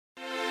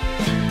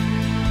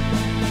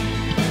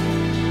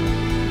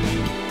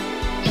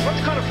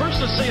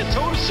to say a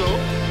toe-to-so.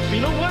 But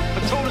you know what? A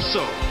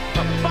toe-to-so.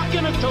 A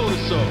fucking a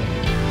toe-to-so.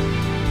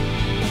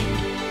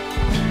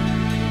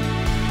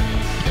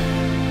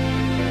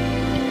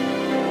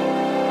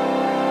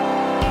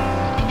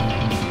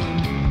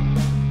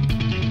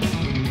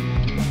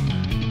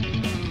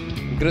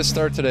 I'm going to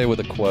start today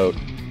with a quote.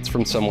 It's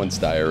from someone's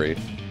diary.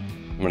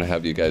 I'm going to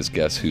have you guys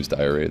guess whose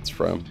diary it's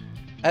from.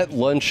 At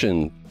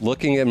luncheon,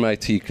 looking at my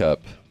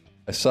teacup,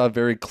 I saw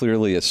very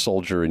clearly a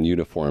soldier in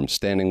uniform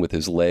standing with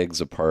his legs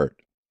apart,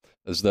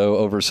 as though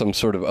over some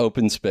sort of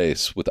open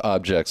space with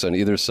objects on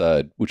either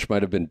side, which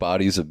might have been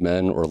bodies of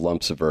men or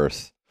lumps of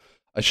earth.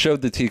 I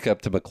showed the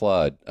teacup to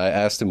McLeod. I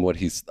asked him what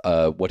he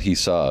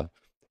saw.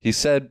 He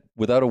said,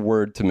 without a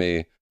word to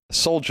me, a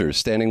soldier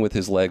standing with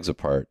his legs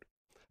apart.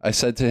 I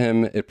said to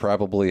him, it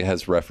probably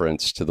has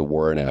reference to the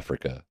war in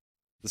Africa.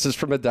 This is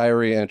from a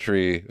diary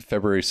entry,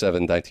 February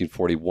 7,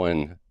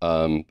 1941.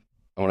 I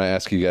want to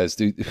ask you guys,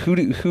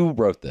 who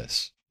wrote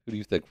this? Who do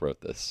you think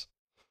wrote this?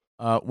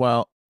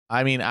 Well,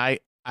 I mean, I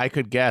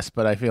could guess,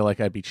 but I feel like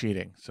I'd be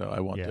cheating, so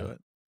I won't do it.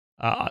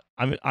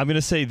 I'm going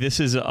to say this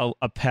is a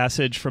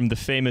passage from the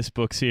famous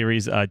book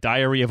series,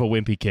 Diary of a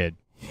Wimpy Kid.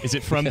 Is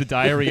it from the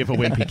Diary of a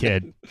Wimpy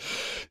Kid?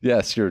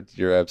 Yes,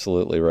 you're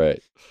absolutely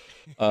right.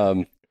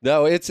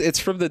 No, it's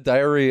from the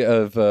diary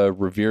of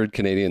revered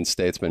Canadian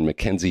statesman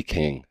McKenzie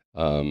King,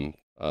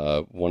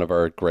 one of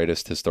our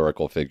greatest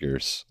historical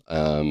figures.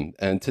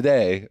 And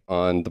today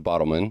on the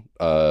Bottlemen,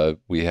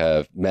 we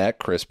have Matt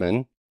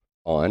Christman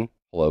on.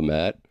 Hello,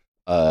 Matt.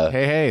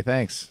 Hey,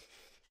 thanks.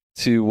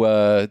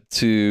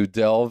 To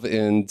delve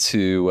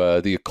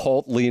into the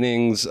occult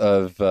leanings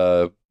of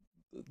the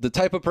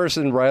type of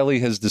person Riley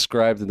has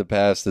described in the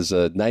past as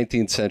a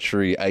 19th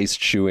century ice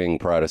chewing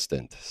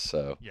Protestant.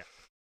 So yeah.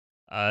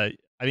 I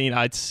mean,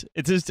 it's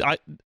just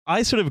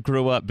I sort of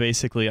grew up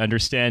basically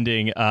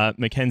understanding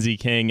McKenzie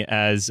King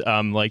as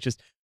like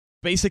just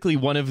basically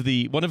one of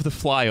the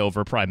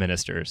flyover prime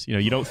ministers. You know,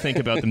 you don't think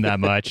about them that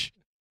much.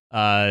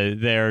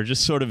 They're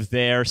just sort of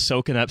there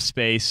soaking up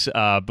space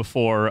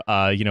before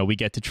we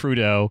get to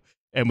Trudeau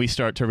and we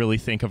start to really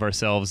think of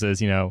ourselves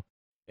as, you know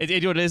what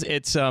it is.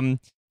 It's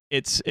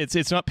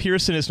not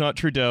Pearson, it's not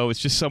Trudeau. It's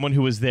just someone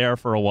who was there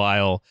for a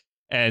while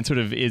and sort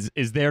of is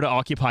there to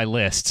occupy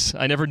lists.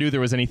 I never knew there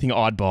was anything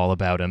oddball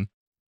about him.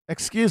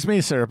 Excuse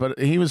me, sir, but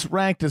he was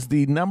ranked as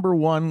the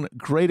 #1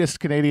 greatest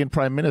Canadian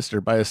prime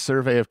minister by a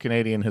survey of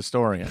Canadian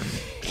historians.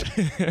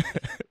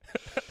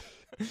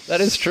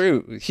 That is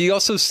true. He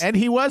also and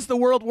he was the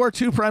World War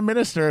II prime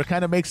minister. It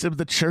kind of makes him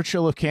the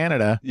Churchill of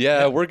Canada.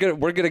 Yeah, we're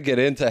gonna get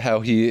into how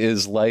he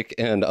is like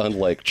and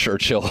unlike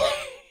Churchill.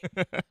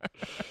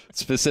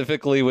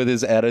 Specifically with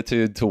his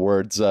attitude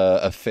towards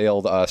a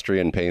failed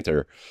Austrian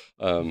painter.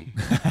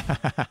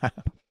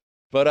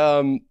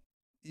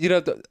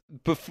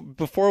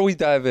 Before we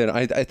dive in,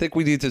 I think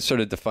we need to sort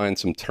of define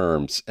some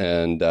terms.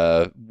 And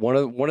one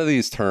of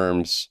these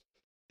terms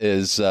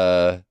is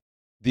the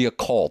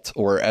occult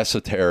or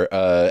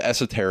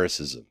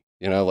esotericism,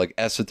 like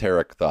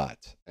esoteric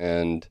thought.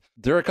 And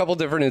there are a couple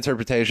different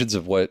interpretations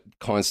of what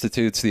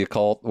constitutes the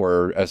occult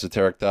or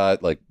esoteric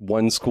thought. Like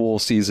one school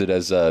sees it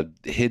as a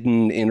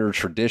hidden inner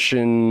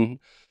tradition.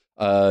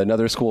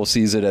 Another school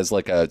sees it as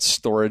like a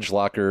storage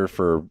locker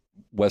for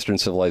Western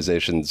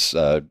civilization's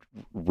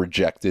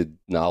rejected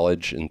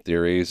knowledge and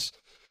theories.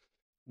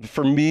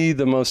 For me,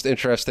 the most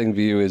interesting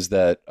view is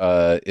that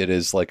it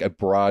is like a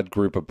broad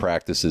group of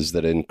practices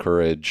that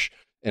encourage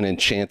an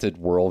enchanted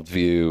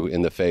worldview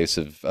in the face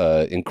of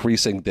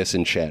increasing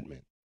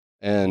disenchantment.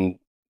 And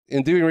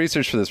in doing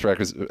research for this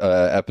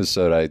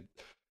episode,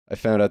 I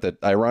found out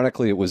that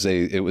ironically it was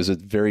a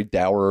very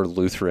dour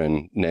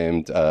Lutheran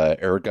named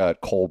Ergot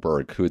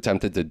Kohlberg who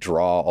attempted to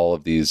draw all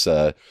of these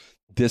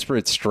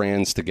disparate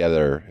strands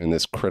together in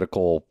this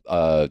critical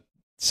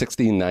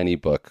 1690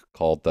 book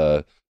called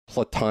the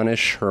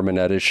Platonisch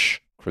Hermeneutisch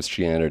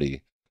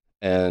Christianity.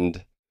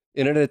 And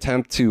in an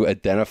attempt to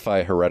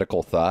identify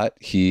heretical thought,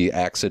 he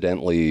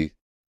accidentally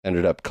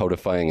ended up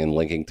codifying and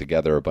linking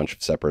together a bunch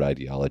of separate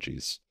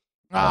ideologies.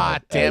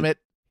 Damn it.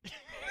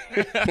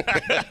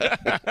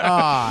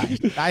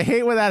 I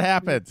hate when that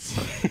happens.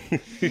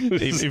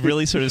 He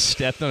really sort of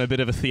stepped on a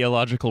bit of a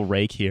theological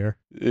rake here.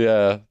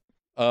 Yeah.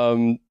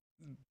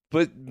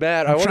 But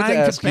Matt, I wanted to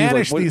ask you,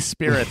 banish these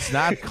spirits,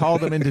 not call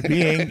them into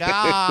being.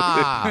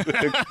 I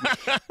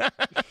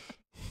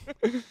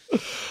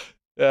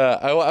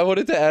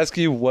wanted to ask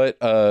you what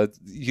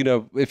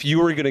if you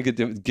were going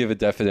to give a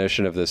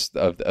definition of this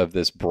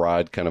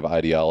broad kind of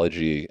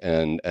ideology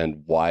and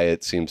why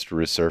it seems to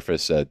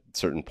resurface at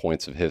certain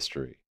points of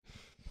history.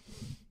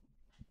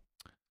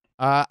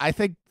 I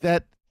think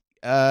that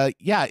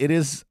it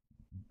is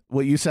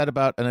what you said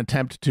about an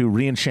attempt to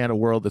re-enchant a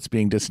world that's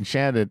being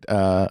disenchanted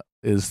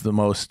is the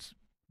most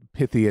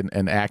pithy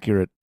and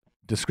accurate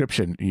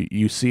description.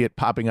 You see it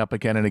popping up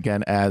again and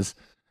again as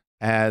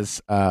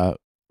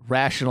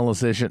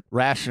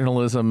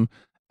rationalism,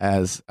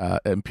 as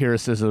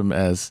empiricism,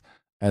 as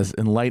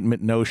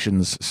Enlightenment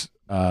notions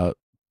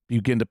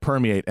begin to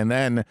permeate, and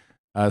then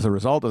as a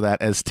result of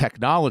that, as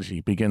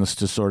technology begins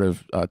to sort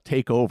of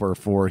take over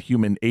for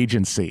human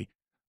agency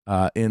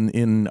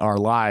in our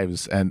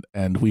lives,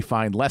 and we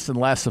find less and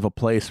less of a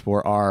place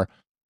for our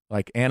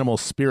like animal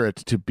spirit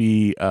to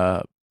be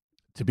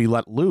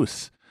let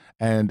loose,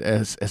 and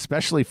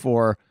especially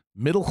for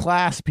middle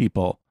class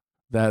people,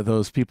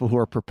 those people who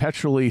are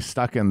perpetually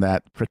stuck in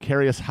that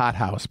precarious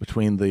hothouse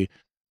between the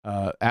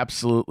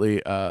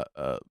absolutely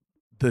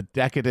the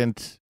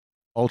decadent,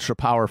 ultra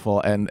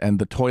powerful, and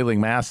the toiling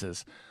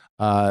masses.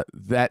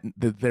 That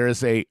there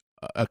is a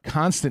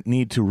constant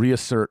need to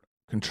reassert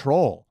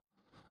control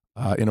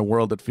in a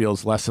world that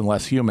feels less and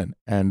less human,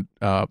 and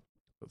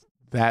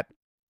that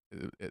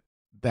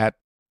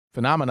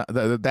phenomena,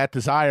 that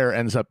desire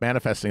ends up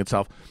manifesting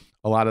itself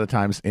a lot of the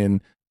times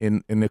in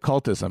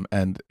occultism,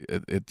 and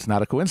it's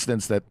not a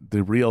coincidence that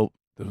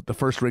the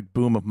first big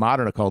boom of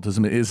modern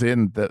occultism is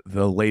in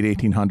the late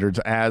 1800s,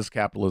 as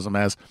capitalism,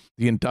 as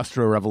the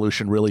Industrial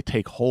Revolution really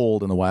take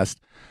hold in the West,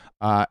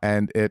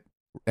 and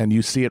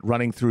you see it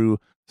running through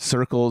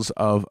circles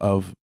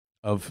of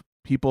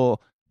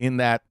people in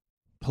that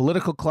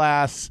political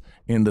class,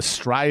 in the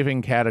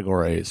striving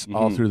categories,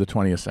 all through the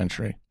 20th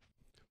century.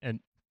 And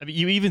I mean,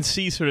 you even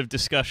see sort of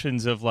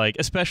discussions of like,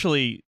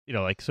 especially,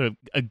 like sort of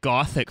a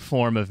Gothic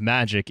form of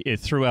magic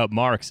throughout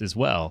Marx as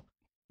well.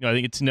 I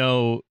think it's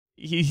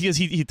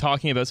he's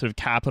talking about sort of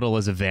capital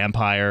as a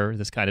vampire,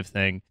 this kind of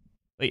thing.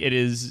 Like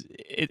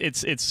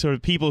it's sort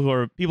of people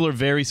are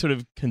very sort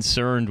of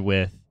concerned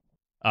with,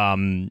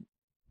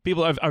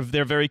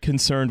 they're very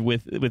concerned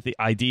with the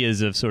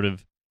ideas of sort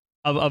of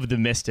the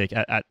mystic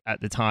at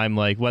the time,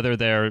 like whether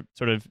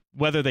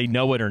they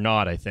know it or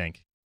not, I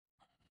think.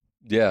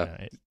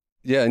 Yeah.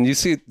 Yeah, and you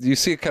see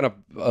it kind of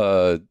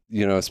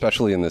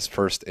especially in this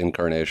first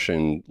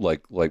incarnation,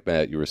 like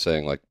Matt, you were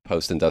saying, like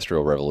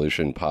post-industrial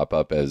revolution pop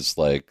up as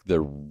like the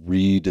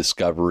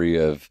rediscovery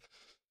of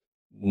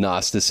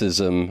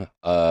Gnosticism,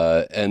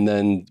 and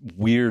then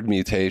weird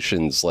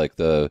mutations like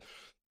the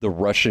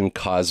Russian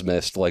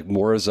cosmist, like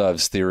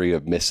Morozov's theory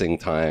of missing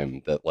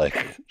time, that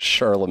like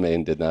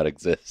Charlemagne did not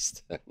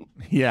exist.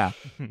 Yeah.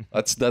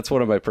 That's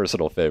one of my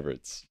personal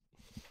favorites.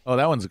 Oh,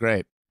 that one's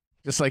great.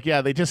 Just like,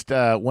 they just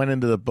went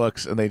into the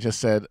books and they just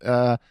said,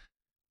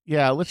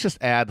 let's just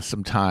add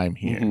some time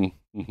here.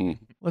 Mm-hmm. Mm-hmm.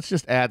 Let's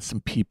just add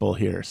some people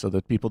here so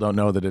that people don't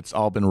know that it's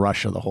all been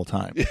Russia the whole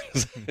time.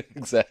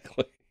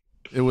 Exactly.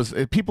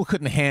 People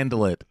couldn't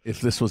handle it if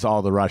this was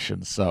all the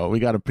Russians. So we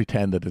got to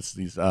pretend that it's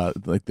these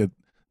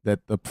that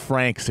the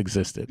Franks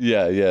existed.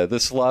 Yeah. The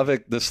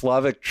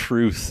Slavic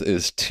truth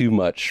is too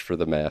much for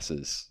the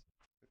masses.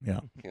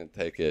 Yeah. Can't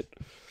take it.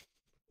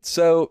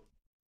 So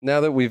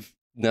now that we've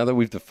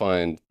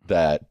defined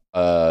that,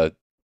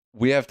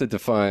 we have to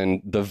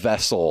define the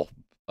vessel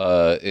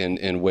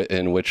in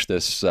which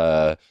this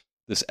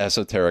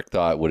esoteric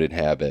thought would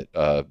inhabit.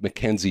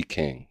 McKenzie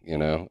King,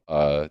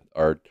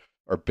 our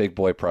big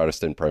boy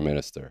Protestant prime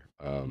minister.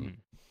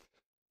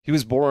 He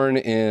was born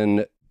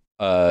in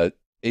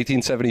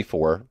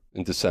 1874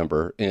 in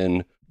December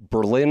in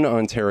Berlin,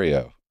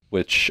 Ontario,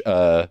 which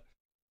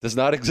does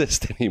not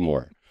exist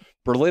anymore.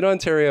 Berlin,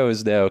 Ontario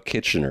is now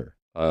Kitchener.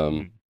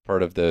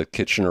 Part of the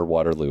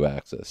Kitchener-Waterloo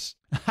axis.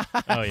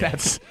 Oh yeah,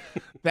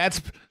 that's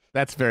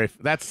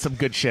some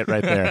good shit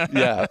right there.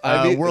 Yeah,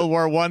 I mean, World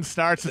War I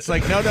starts. It's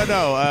like no.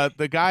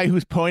 The guy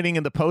who's pointing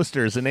in the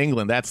posters in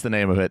England. That's the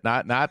name of it.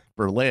 Not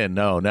Berlin.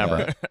 No,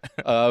 never.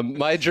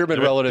 My German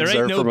relatives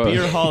there ain't are no from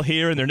beer hall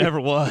here, and there never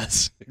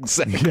was.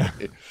 Exactly. Yeah.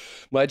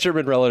 My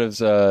German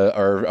relatives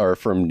are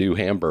from New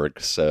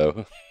Hamburg.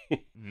 So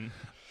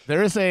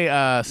there is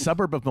a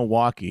suburb of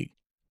Milwaukee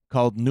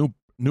called New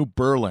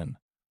Berlin,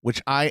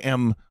 which I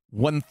am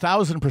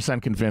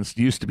 1,000% convinced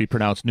used to be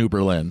pronounced New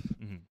Berlin.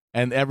 Mm-hmm.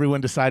 And everyone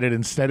decided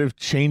instead of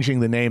changing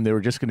the name, they were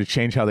just going to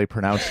change how they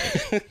pronounced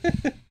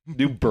it.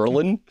 New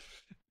Berlin?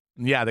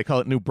 Yeah, they call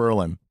it New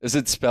Berlin. Is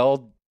it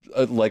spelled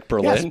like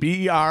Berlin?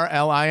 Yes,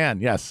 Berlin.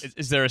 Yes.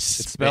 Is there It's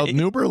spelled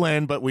New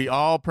Berlin, but we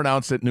all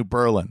pronounce it New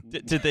Berlin.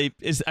 Did they?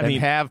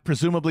 Have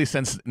presumably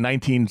since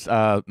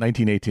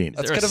 1918.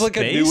 That's kind of like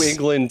a New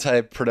England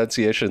type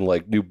pronunciation,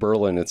 like New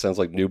Berlin. It sounds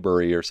like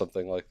Newbury or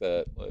something like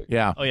that.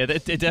 Yeah. Oh yeah,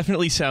 it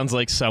definitely sounds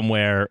like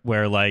somewhere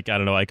where, like, I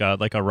don't know, like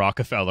a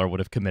Rockefeller would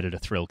have committed a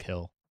thrill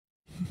kill.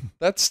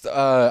 That's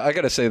I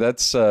gotta say,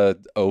 that's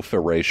oaf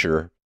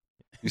erasure.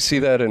 You see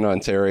that in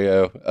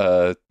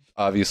Ontario.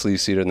 Obviously, you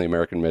see it in the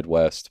American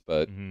Midwest,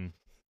 but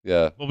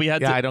yeah. Well, we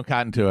had to. I don't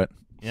cotton to it.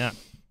 Yeah,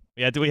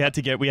 we had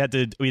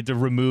to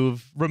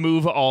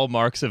remove all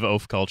marks of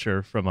oaf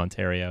culture from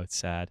Ontario. It's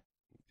sad.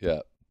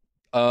 Yeah.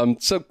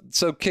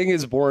 So King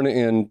is born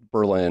in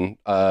Berlin,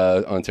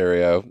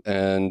 Ontario,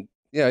 and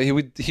yeah,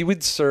 he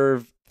would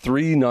serve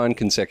 3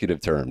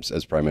 non-consecutive terms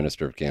as Prime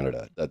Minister of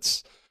Canada.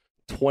 That's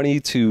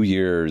 22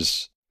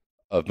 years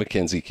of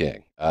McKenzie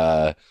King.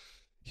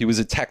 He was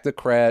a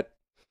technocrat.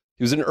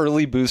 He was an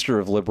early booster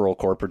of liberal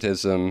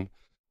corporatism,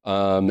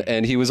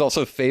 and he was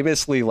also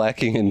famously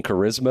lacking in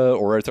charisma,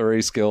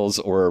 oratory skills,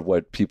 or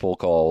what people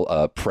call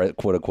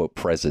quote-unquote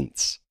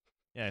presence.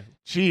 Yeah.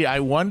 Gee, I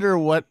wonder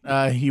what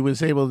he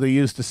was able to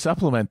use to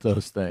supplement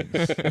those things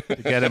to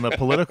get him a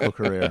political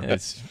career.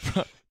 It's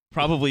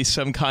probably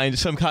some kind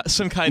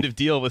of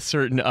deal with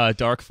certain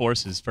dark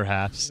forces,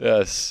 perhaps.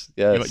 Yes.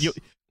 It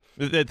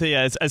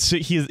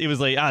was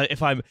like,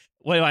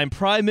 when I'm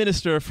prime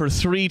minister for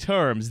 3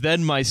 terms,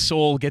 then my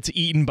soul gets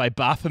eaten by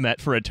Baphomet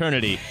for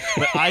eternity.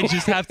 But I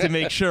just have to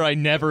make sure I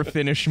never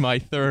finish my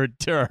 3rd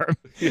term.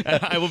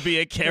 And I will be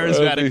a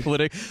charismatic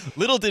politic.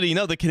 Little did he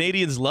know the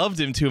Canadians loved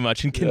him too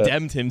much and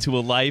condemned him to a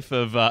life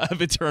of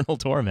eternal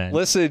torment.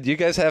 Listen, you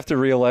guys have to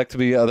reelect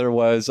me,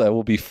 otherwise I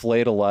will be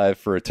flayed alive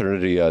for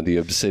eternity on the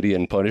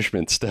obsidian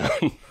punishment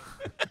stone.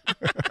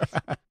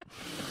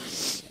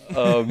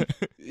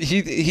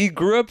 He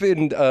grew up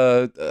in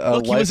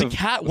Look, he was a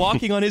cat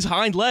walking on his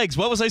hind legs.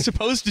 What was I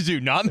supposed to do?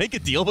 Not make a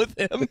deal with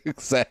him?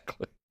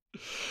 Exactly.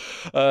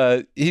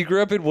 He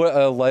grew up in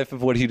a life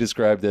of what he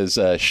described as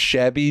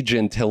shabby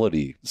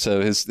gentility.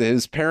 So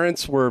his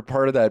parents were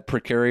part of that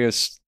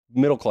precarious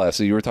middle class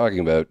that you were talking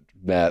about,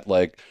 Matt.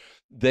 Like,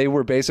 they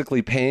were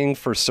basically paying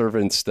for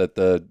servants that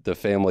the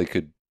family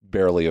could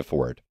barely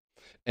afford,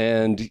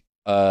 and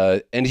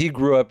he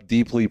grew up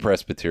deeply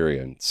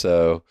Presbyterian.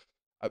 So,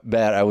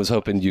 Matt, I was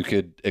hoping you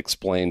could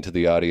explain to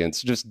the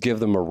audience, just give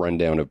them a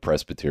rundown of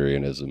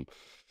Presbyterianism.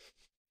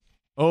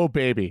 Oh,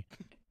 baby.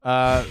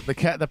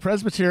 The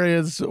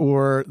Presbyterians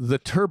were the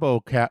turbo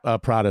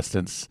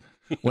Protestants.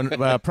 When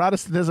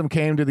Protestantism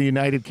came to the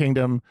United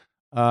Kingdom,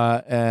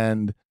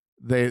 and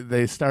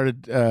they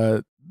started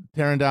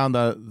tearing down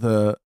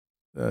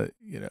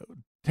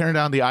tearing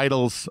down the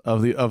idols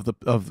of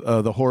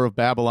the whore of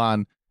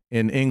Babylon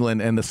in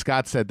England, and the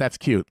Scots said, "That's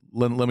cute.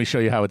 Let me show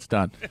you how it's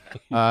done."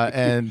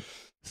 And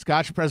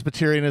Scotch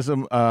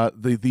Presbyterianism,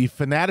 the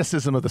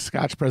fanaticism of the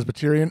Scotch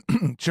Presbyterian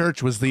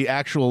Church was the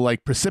actual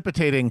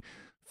precipitating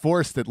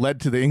force that led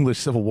to the English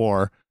Civil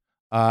War,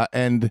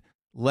 and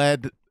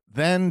led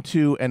then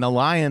to an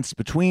alliance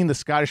between the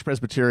Scottish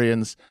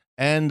Presbyterians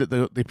and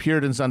the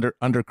Puritans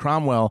under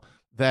Cromwell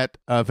that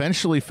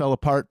eventually fell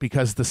apart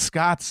because the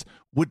Scots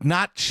would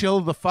not chill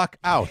the fuck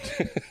out.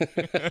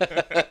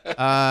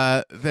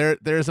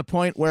 There's a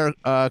point where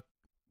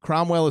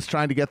Cromwell is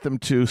trying to get them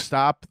to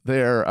stop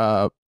their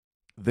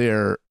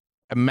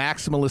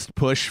maximalist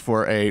push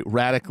for a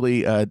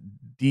radically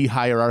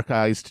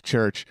de-hierarchized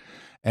church,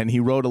 and he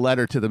wrote a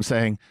letter to them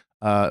saying,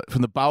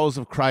 "From the bowels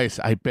of Christ,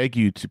 I beg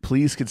you to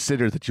please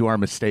consider that you are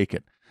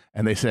mistaken."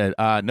 And they said,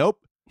 "Nope."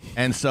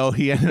 And so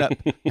he ended up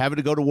having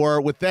to go to war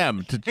with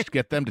them to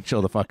get them to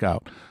chill the fuck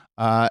out.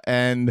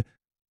 And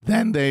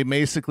then they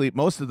basically,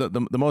 most of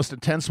the most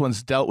intense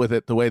ones dealt with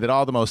it the way that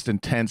all the most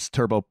intense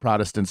turbo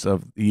Protestants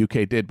of the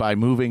UK did, by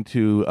moving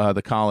to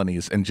the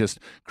colonies and just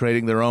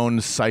creating their own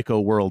psycho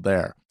world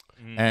there.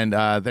 And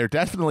they're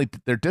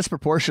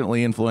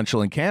disproportionately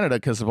influential in Canada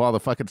because of all the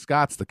fucking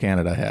Scots that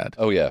Canada had.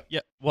 Oh, yeah. Yeah.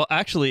 Well,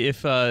 actually,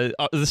 if the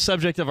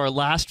subject of our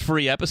last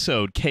free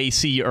episode,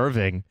 K.C.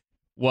 Irving,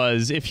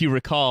 was, if you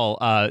recall,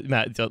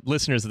 Matt, the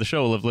listeners of the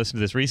show will have listened to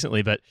this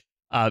recently, but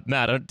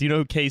Matt, do you know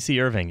who K.C.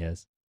 Irving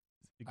is?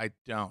 I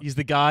don't. He's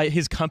the guy,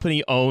 his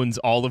company owns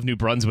all of New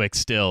Brunswick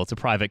still. It's a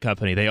private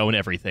company. They own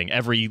everything,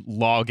 every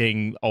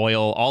logging,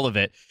 oil, all of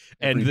it.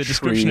 And the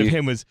description of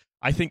him was,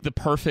 I think, the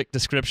perfect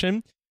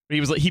description.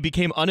 He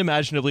became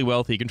unimaginably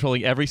wealthy,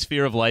 controlling every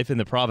sphere of life in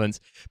the province,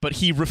 but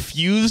he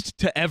refused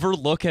to ever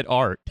look at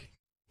art.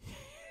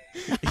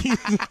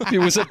 He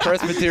was a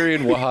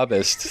Presbyterian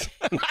Wahhabist.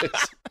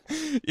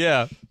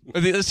 Yeah,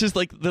 I mean, that's just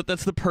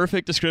that's the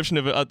perfect description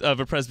of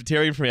a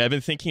Presbyterian for me. I've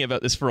been thinking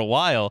about this for a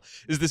while.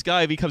 Is this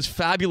guy becomes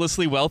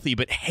fabulously wealthy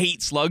but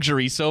hates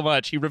luxury so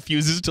much he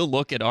refuses to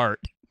look at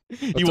art.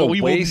 He will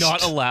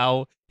not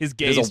allow his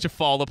gaze to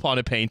fall upon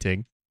a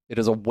painting. It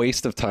is a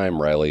waste of time,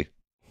 Riley.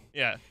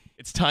 Yeah.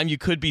 It's time you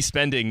could be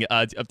spending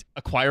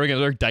acquiring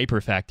another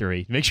diaper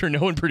factory. Make sure no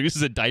one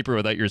produces a diaper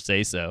without your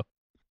say-so.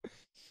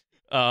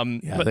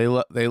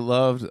 They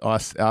loved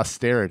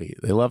austerity.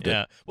 They loved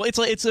it. Well,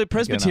 it's a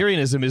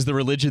Presbyterianism is the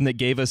religion that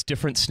gave us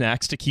different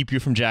snacks to keep you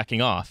from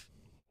jacking off.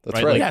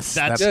 That's right. Yes,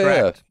 that's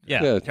correct.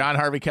 Yeah. John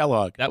Harvey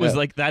Kellogg. That was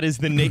that is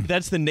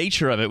that's the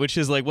nature of it, which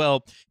is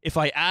well, if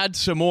I add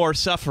some more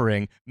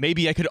suffering,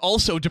 maybe I could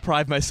also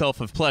deprive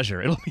myself of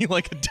pleasure. It'll be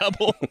like a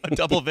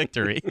double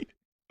victory.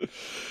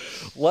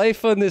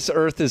 Life on this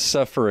earth is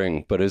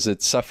suffering, but is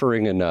it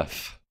suffering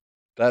enough?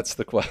 That's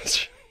the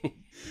question.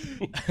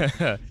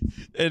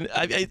 And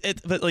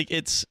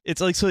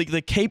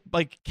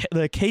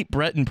the Cape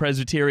Breton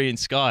Presbyterian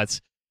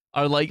Scots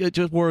are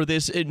were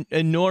this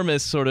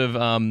enormous sort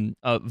of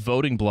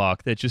voting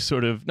bloc that just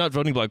sort of, not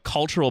voting bloc,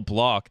 cultural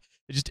bloc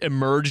that just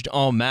emerged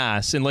en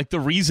masse. And the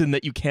reason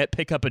that you can't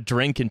pick up a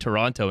drink in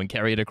Toronto and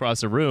carry it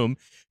across a room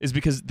is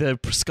because the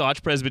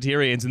Scotch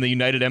Presbyterians and the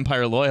United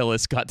Empire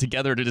Loyalists got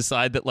together to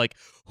decide that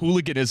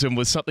hooliganism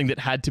was something that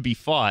had to be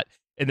fought.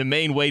 And the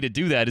main way to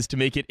do that is to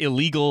make it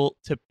illegal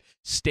to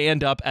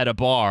stand up at a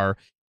bar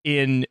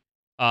in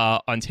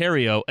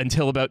Ontario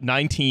until about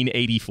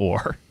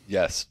 1984.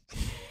 Yes.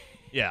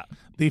 Yeah.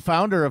 The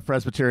founder of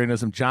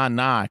Presbyterianism, John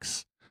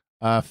Knox,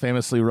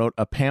 famously wrote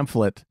a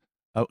pamphlet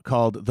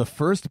called "The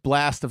First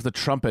Blast of the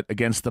Trumpet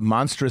Against the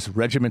Monstrous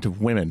Regiment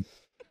of Women,"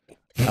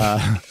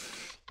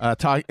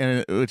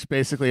 which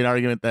basically an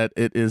argument that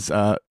it's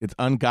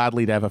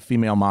ungodly to have a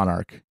female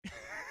monarch.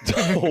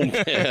 Oh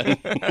man.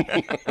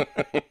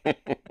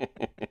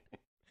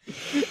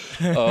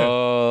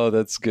 Oh,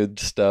 that's good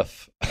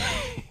stuff.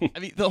 I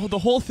mean, the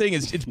whole thing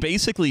is, it's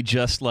basically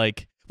just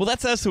like, well,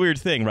 that's the weird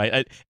thing,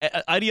 right?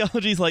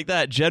 Ideologies like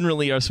that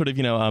generally are sort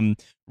of,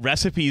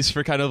 recipes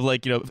for kind of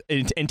like,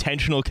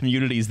 intentional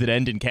communities that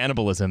end in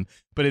cannibalism.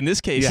 But in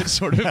this case,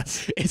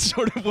 it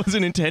sort of was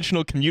an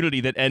intentional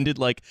community that ended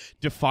like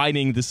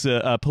defining this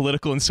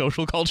political and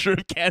social culture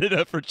of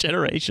Canada for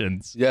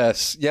generations.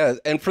 Yes, yeah.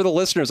 And for the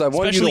listeners,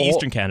 especially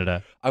Eastern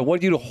Canada, I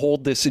want you to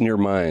hold this in your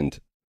mind.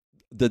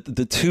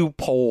 The two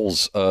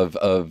poles of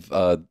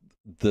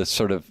the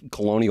sort of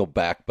colonial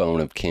backbone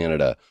of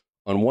Canada.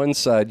 On one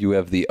side, you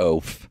have the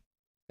oaf,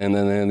 and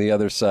then on the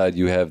other side,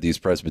 you have these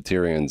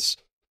Presbyterians,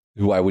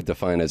 who I would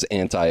define as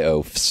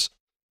anti-oafs.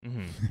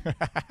 Mm-hmm.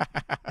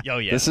 Oh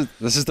yeah, Uh,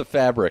 this is the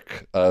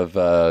fabric of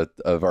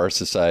our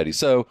society.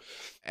 So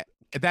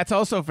That's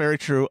also very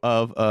true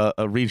of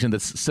a region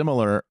that's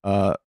similar,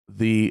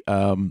 the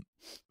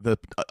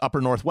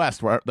upper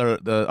Northwest, where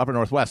the upper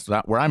Northwest,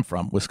 where I'm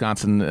from,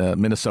 Wisconsin,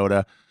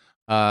 Minnesota.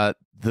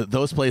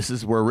 Those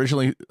places were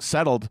originally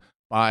settled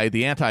by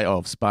the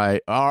anti-oafs, by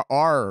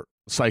our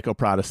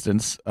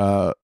psycho-Protestants,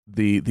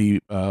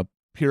 the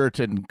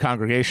Puritan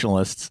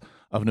Congregationalists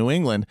of New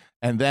England,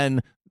 and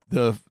then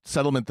the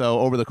settlement,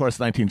 though, over the course of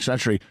the 19th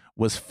century,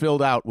 was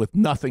filled out with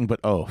nothing but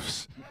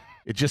oafs.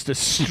 It's just a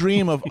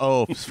stream of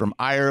oafs from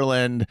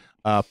Ireland,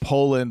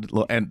 Poland,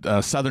 and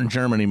southern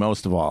Germany,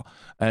 most of all.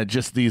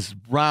 Just these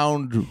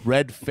round,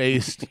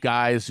 red-faced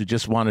guys who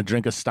just want to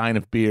drink a stein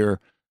of beer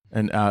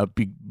and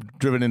be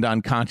driven into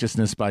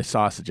unconsciousness by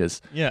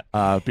sausages. Yeah,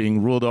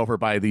 being ruled over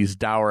by these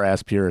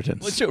dour-ass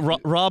Puritans.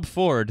 Rob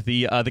Ford,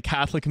 the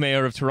Catholic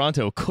mayor of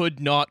Toronto, could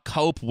not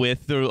cope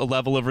with the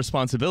level of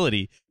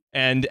responsibility,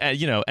 and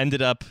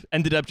ended up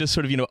just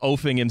sort of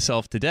oafing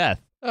himself to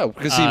death. Oh,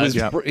 because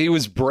he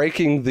was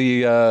breaking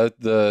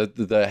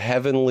the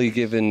heavenly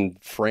given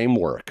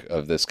framework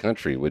of this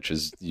country, which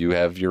is you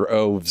have your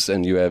oafs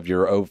and you have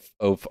your oaf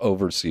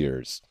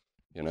overseers.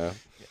 And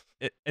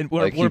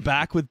we're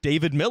back with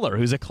David Miller,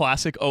 who's a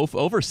classic oaf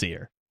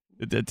overseer.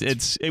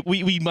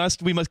 We must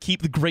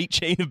keep the great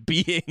chain of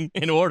being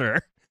in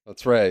order.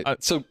 That's right.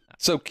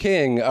 So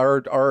King,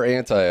 our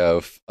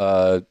anti-oaf,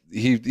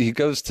 he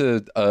goes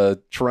to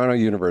Toronto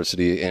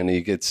University and he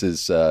gets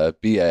his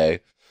BA.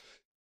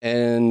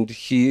 And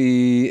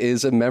he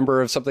is a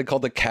member of something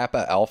called the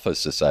Kappa Alpha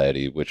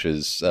Society, which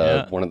is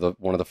one of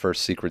the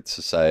first secret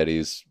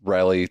societies.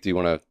 Riley, do you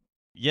want to?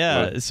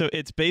 Yeah, so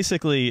it's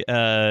basically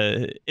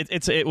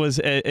it was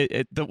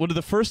one of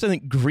the first, I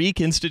think, Greek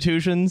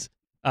institutions.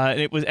 And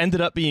it ended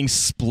up being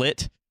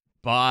split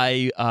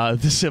by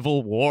the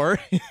Civil War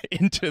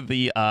into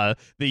the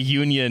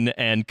Union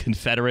and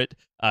Confederate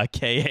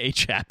KA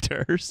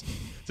chapters.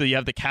 So you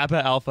have the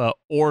Kappa Alpha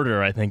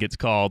Order, I think it's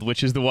called,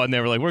 which is the one they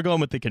were like, we're going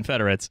with the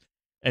Confederates,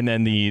 and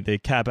then the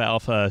Kappa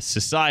Alpha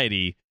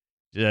Society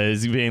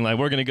is being like,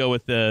 we're going to go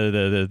with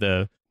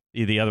the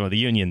other one, the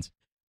Unions.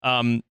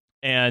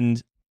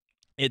 And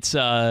it's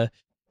a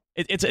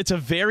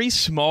very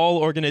small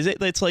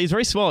organization. It's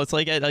very small. It's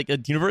like a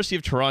University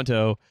of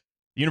Toronto,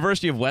 the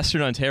University of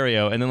Western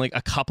Ontario, and then like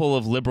a couple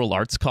of liberal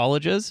arts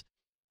colleges.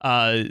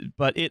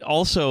 But it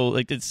also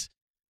it's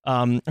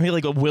I think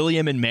like a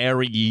William and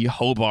Mary,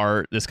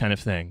 Hobart, this kind of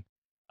thing.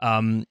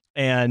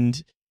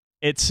 And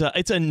it's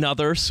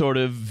another sort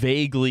of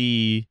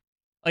vaguely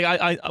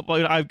like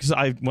because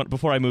I went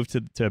before I moved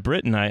to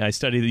Britain. I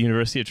studied at the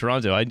University of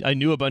Toronto. I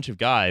knew a bunch of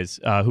guys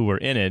who were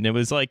in it, and it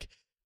was like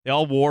they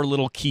all wore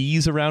little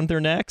keys around their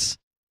necks.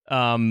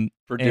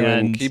 For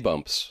doing key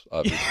bumps,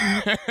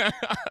 obviously.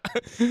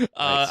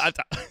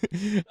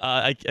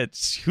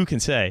 Who can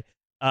say?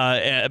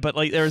 But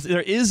like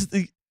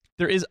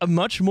there is a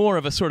much more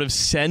of a sort of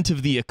scent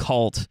of the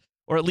occult,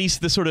 or at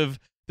least the sort of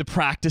the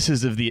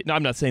practices of the. No,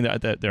 I'm not saying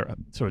that they're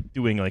sort of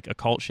doing like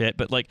occult shit,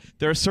 but like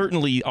there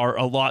certainly are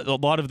a lot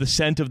of the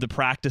scent of the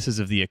practices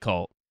of the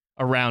occult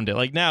around it.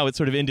 Like now, it's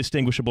sort of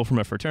indistinguishable from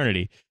a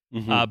fraternity.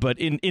 Mm-hmm. But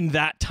in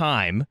that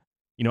time,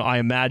 I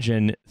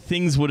imagine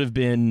things would have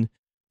been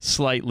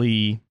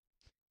slightly,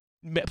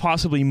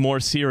 possibly more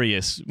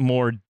serious,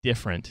 more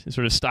different,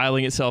 sort of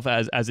styling itself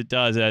as it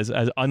does as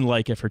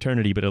unlike a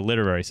fraternity but a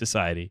literary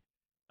society.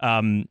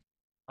 I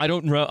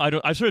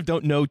sort of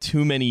don't know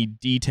too many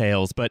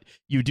details, but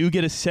you do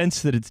get a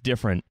sense that it's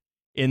different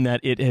in that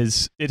it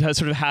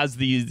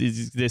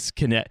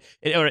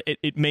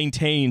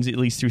maintains, at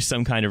least through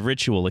some kind of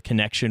ritual, a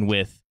connection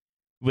with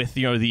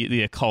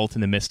the occult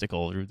and the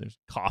mystical. There's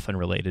coffin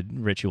related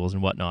rituals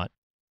and whatnot.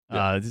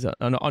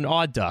 An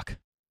odd duck,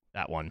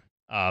 that one.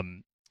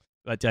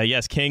 But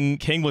yes,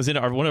 King was in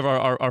one of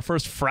our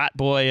first frat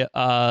boy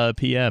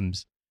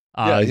PMs.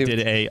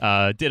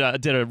 Did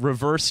a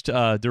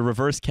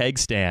reverse keg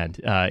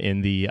stand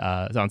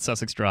on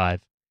Sussex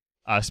Drive.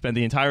 Spent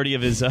the entirety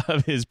of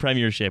his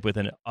premiership with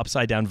an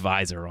upside down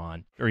visor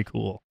on. Very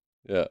cool.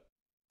 Yeah.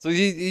 So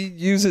he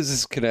uses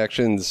his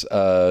connections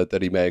that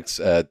he makes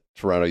at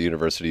Toronto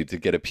University to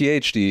get a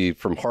PhD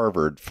from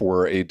Harvard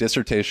for a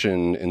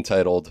dissertation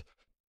entitled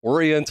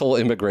Oriental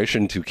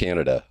Immigration to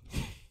Canada.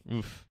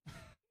 Oof.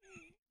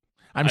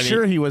 I'm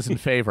sure he was in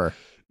favor.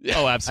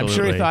 Oh, absolutely. I'm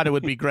sure he thought it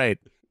would be great.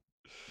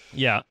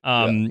 Yeah.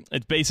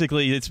 It's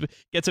basically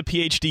gets a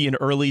PhD in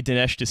early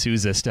Dinesh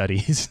D'Souza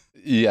studies.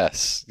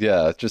 Yes,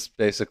 yeah, just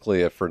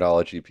basically a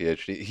phrenology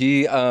PhD.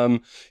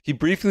 He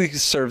briefly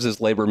serves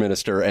as labor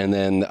minister, and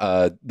then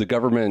the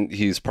government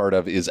he's part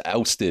of is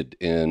ousted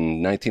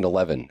in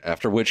 1911.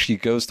 After which he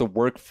goes to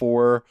work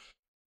for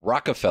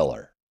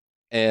Rockefeller,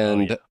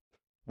 and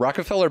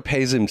Rockefeller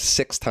pays him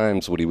 6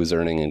 times what he was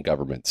earning in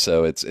government.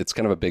 So it's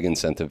kind of a big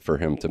incentive for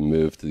him to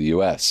move to the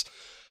U.S.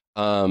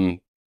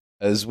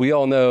 As we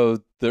all know,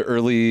 the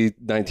early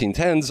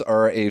 1910s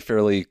are a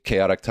fairly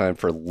chaotic time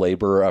for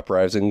labor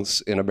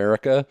uprisings in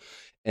America.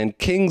 And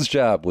King's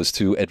job was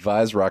to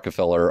advise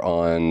Rockefeller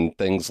on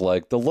things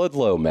like the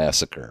Ludlow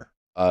Massacre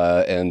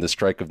and the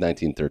strike of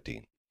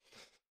 1913.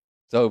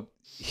 So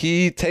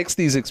he takes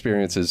these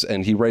experiences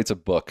and he writes a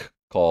book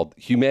called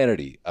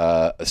Humanity,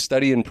 a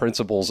study in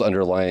principles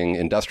underlying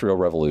industrial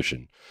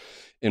revolution,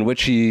 in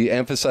which he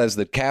emphasized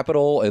that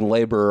capital and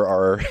labor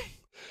are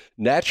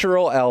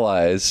natural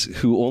allies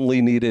who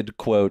only needed,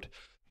 quote,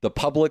 the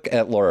public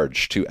at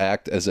large to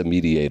act as a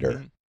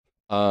mediator.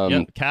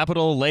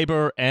 Capital,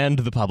 labor, and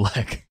the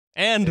public.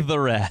 And the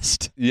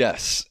rest.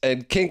 Yes.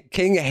 And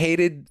King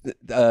hated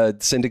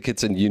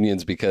syndicates and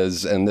unions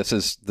because, and this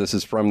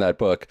is from that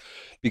book,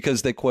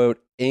 because they, quote,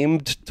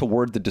 aimed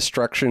toward the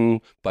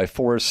destruction by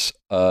force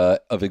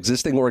of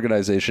existing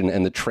organization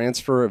and the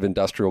transfer of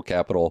industrial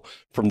capital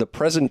from the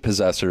present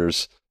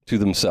possessors to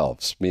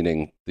themselves,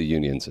 meaning the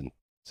unions and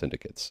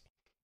syndicates.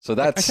 So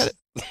that's...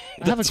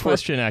 I have a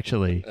question,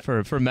 actually,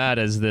 for Matt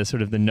as the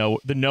sort of the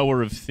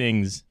knower of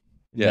things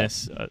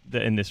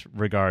in this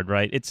regard,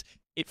 right?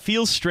 It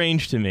feels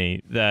strange to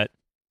me that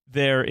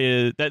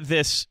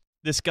this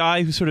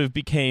guy who sort of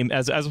became,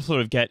 as we'll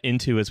sort of get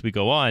into as we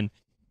go on,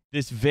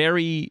 this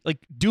very, like,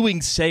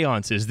 doing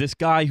seances, this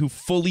guy who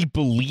fully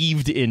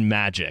believed in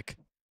magic,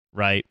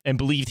 right? And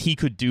believed he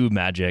could do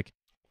magic,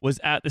 was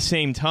at the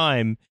same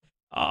time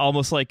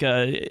almost like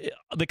the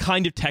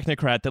kind of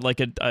technocrat that, like,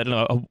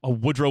 a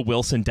Woodrow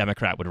Wilson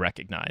Democrat would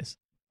recognize.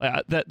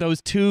 That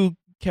those two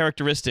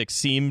characteristics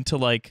seem to,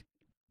 like,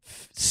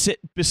 sit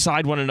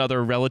beside one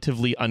another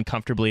relatively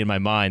uncomfortably in my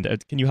mind.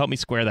 Can you help me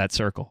square that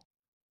circle?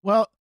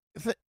 Well,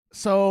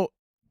 so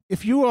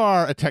if you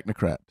are a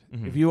technocrat,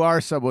 if you are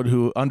someone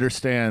who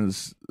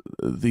understands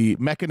the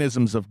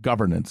mechanisms of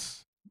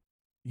governance,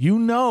 you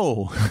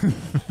know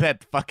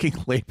that fucking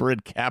labor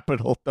and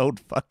capital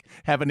don't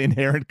have an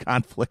inherent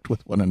conflict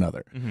with one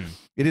another.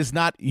 It is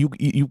not,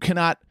 you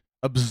cannot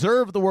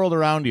observe the world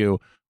around you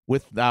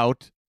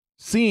without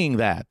seeing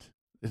that.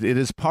 It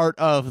is part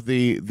of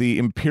the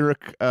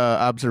empiric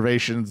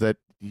observations that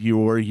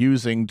you are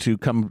using to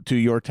come to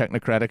your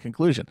technocratic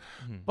conclusion.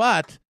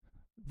 But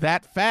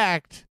that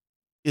fact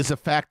is a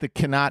fact that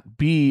cannot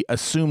be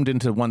assumed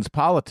into one's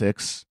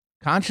politics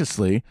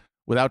consciously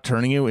without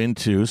turning you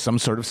into some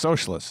sort of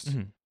socialist,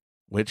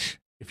 which,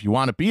 if you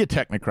want to be a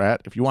technocrat,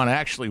 if you want to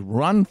actually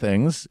run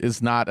things,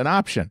 is not an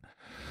option.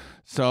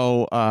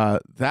 So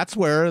that's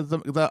where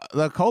the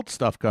occult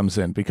stuff comes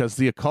in, because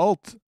the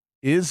occult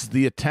is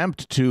the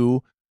attempt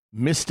to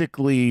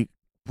mystically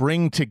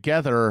bring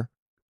together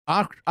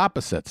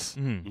opposites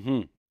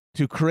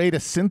to create a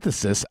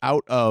synthesis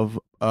out of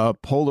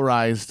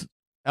polarized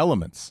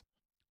elements.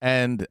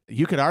 And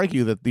you could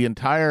argue that the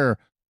entire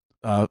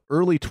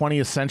early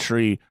 20th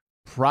century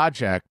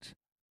project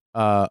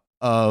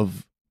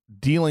of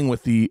dealing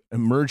with the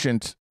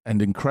emergent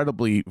and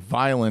incredibly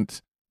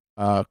violent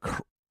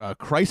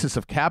crisis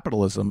of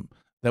capitalism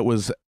that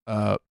was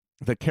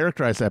that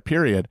characterized that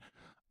period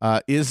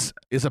is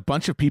a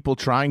bunch of people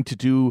trying to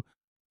do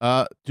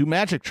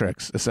magic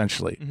tricks,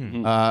 essentially.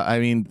 I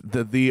mean,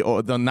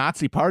 the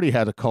Nazi Party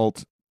had a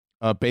cult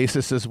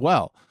basis as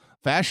well.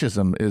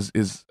 Fascism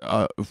is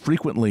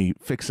frequently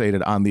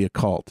fixated on the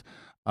occult,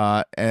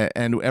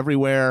 and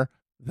everywhere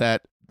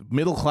that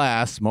middle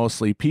class,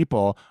 mostly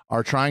people,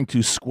 are trying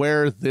to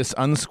square this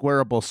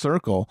unsquareable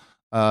circle,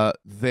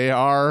 they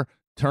are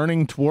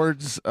turning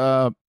towards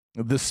the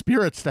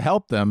spirits to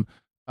help them,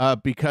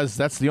 because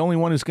that's the only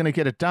one who's going to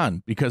get it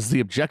done, because the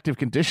objective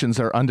conditions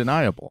are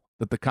undeniable,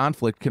 that the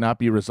conflict cannot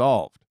be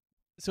resolved.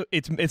 So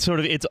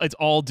it's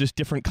all just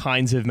different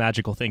kinds of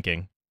magical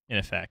thinking, in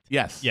effect.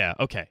 Yes. Yeah.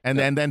 Okay. And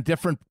then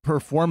different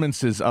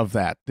performances of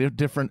that. They're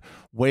different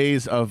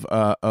ways of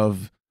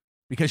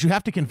because you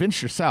have to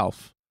convince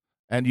yourself,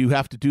 and you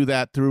have to do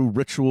that through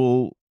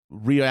ritual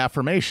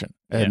reaffirmation,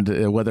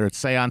 and whether it's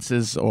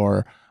seances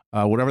or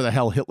whatever the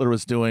hell Hitler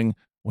was doing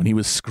when he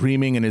was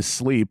screaming in his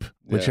sleep,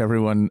 which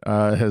everyone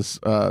has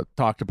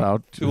talked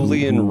about.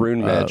 Thulian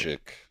rune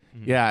magic.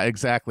 Yeah,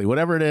 exactly.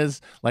 Whatever it is,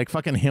 like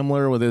fucking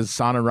Himmler with his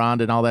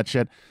Sonnenrand and all that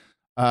shit.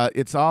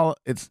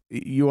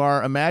 You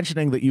are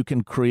imagining that you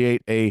can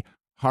create a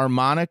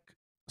harmonic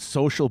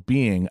social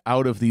being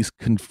out of these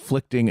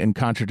conflicting and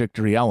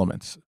contradictory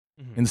elements,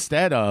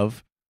 instead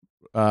of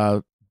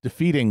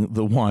defeating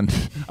the one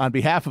on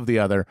behalf of the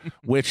other,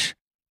 which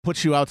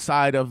puts you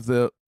outside of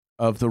the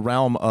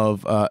realm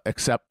of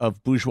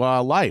bourgeois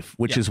life,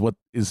 which is what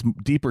is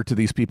deeper to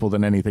these people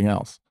than anything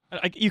else.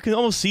 You can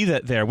almost see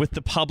that there with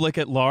the public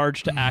at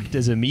large to act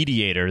as a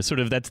mediator. Sort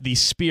of that's the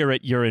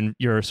spirit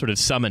you're sort of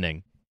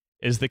summoning,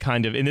 is the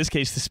kind of, in this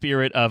case, the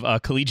spirit of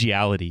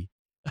collegiality.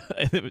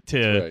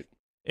 Right.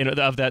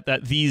 Of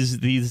that these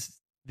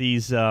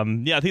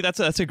I think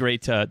that's a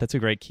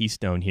great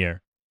keystone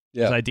here.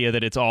 Yeah. This idea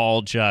that it's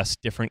all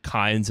just different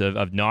kinds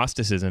of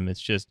Gnosticism.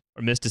 It's just,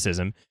 or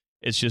mysticism.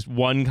 It's just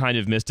one kind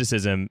of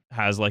mysticism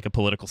has like a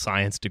political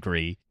science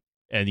degree,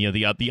 and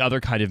the other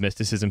kind of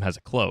mysticism has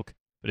a cloak.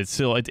 But it's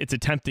still it's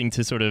attempting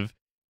to sort of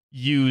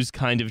use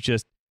kind of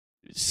just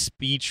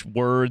speech,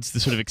 words, the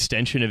sort of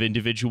extension of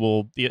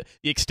the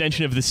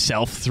extension of the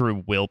self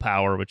through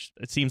willpower, which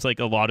it seems like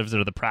a lot of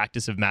the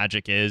practice of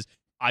magic is.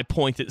 I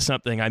point at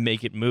something, I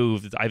make it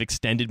move. I've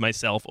extended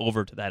myself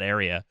over to that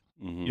area.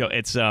 Mm-hmm.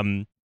 It's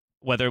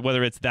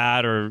whether it's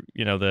that or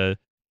the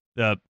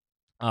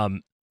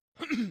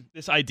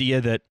this idea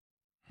that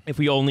if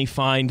we only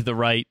find the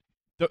right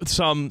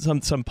some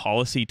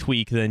policy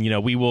tweak, then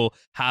we will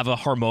have a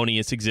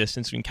harmonious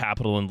existence between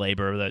capital and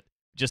labor.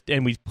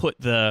 And we put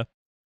the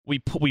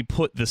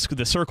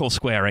circle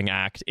squaring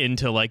act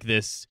into like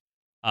this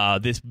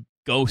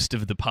ghost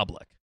of the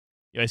public.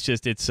 So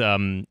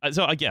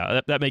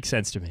yeah, that makes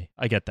sense to me.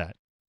 I get that.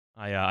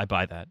 I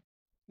buy that.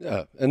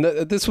 Yeah, and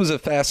this was a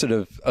facet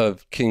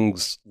of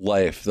King's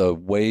life, the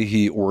way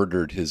he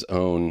ordered his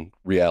own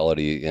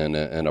reality and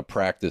a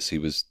practice he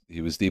was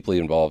deeply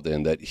involved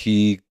in that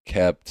he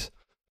kept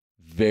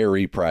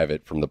very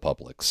private from the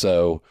public.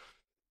 So,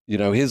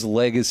 his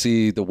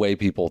legacy, the way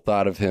people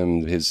thought of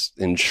him, his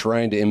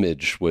enshrined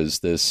image was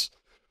this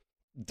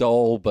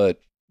dull,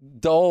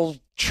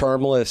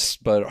 charmless,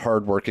 but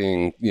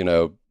hardworking,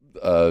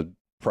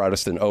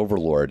 Protestant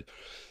overlord.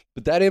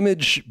 But that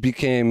image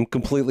became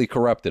completely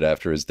corrupted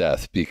after his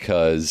death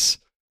because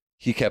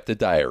he kept a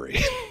diary.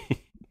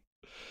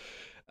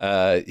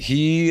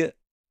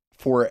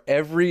 For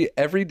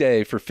every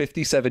day for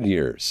 57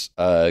 years,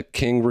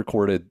 King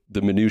recorded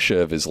the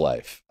minutiae of his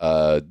life.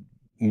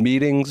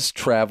 Meetings,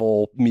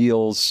 travel,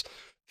 meals,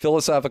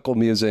 philosophical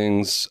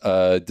musings,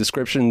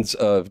 descriptions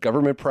of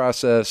government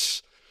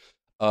process,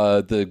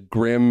 the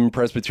grim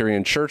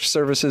Presbyterian church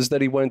services that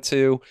he went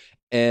to,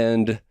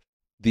 and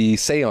the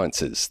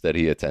seances that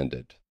he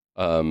attended,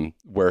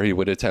 where he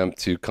would attempt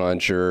to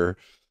conjure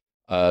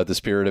the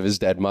spirit of his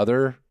dead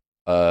mother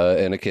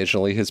and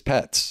occasionally his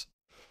pets.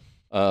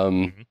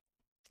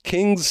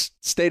 King's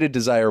stated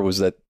desire was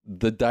that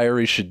the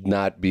diary should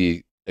not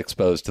be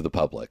exposed to the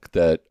public,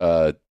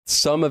 that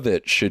some of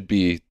it should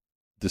be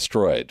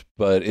destroyed.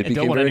 But it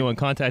don't want anyone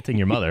contacting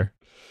your mother.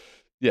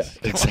 Yeah,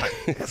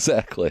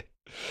 exactly.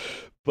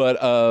 But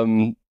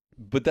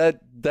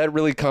that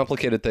really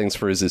complicated things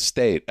for his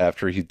estate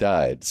after he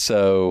died.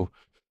 So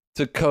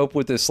to cope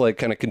with this like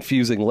kind of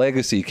confusing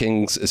legacy,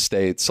 King's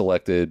estate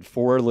selected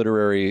 4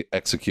 literary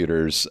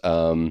executors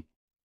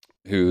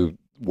who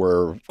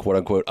were quote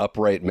unquote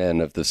upright men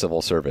of the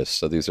civil service.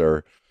 So these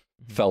are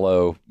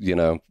fellow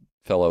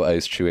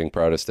ice chewing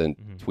Protestant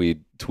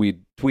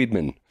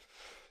tweedmen.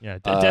 Yeah,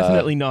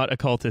 definitely not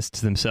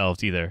occultists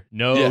themselves either.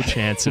 No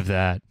chance of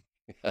that.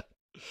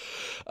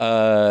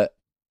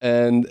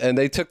 And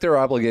they took their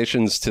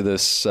obligations to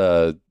this,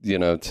 to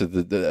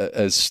the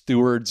as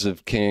stewards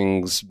of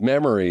King's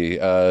memory,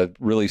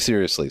 really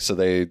seriously. So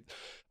they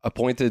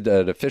appointed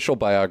an official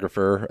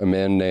biographer, a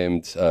man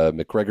named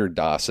McGregor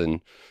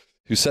Dawson,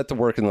 who set to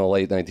work in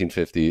late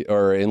 1950,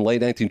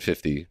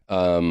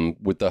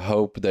 with the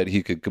hope that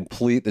he could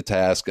complete the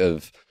task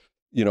of,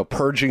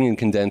 purging and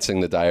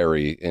condensing the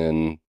diary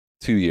in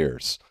 2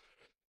 years.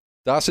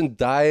 Dawson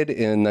died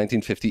in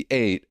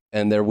 1958,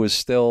 and there was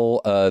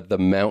still the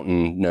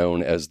mountain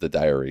known as the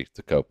diary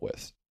to cope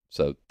with.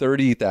 So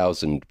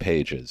 30,000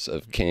 pages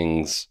of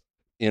King's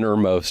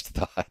innermost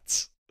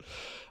thoughts.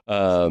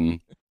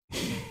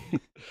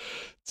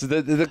 So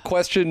the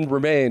question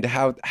remained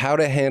how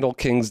to handle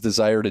King's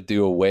desire to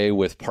do away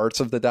with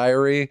parts of the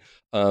diary,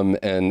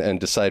 and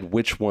decide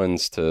which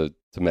ones to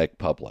make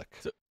public.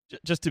 So,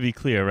 just to be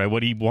clear, right?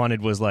 What he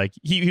wanted was like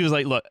he was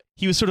like, look,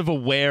 he was sort of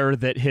aware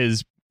that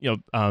his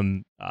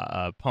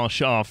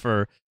penchant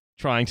for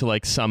trying to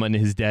like summon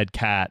his dead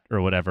cat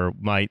or whatever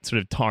might sort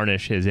of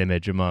tarnish his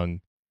image among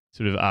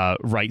sort of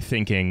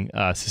right-thinking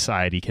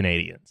society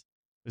Canadians.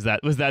 Was that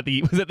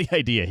the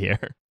idea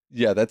here?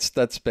 Yeah,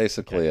 that's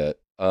basically it.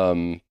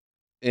 And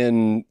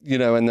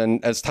then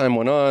as time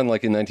went on,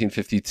 like in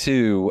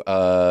 1952,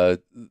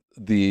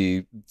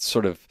 the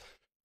sort of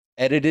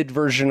edited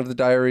version of the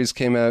diaries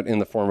came out in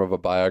the form of a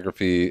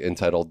biography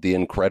entitled The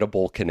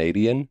Incredible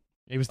Canadian.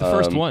 It was the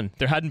first one.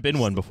 There hadn't been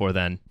one before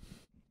then.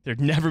 There'd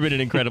never been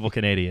an Incredible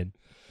Canadian.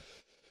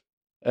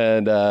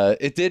 And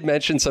it did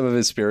mention some of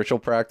his spiritual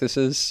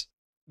practices,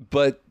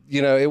 but,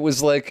 it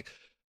was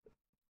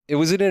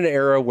in an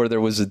era where there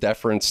was a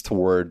deference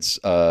towards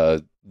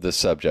the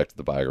subject of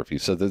the biography.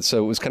 So it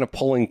was kind of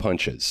pulling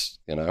punches,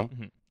 you know.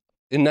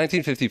 In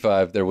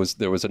 1955, there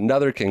was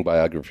another King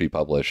biography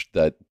published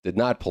that did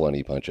not pull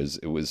any punches.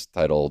 It was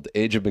titled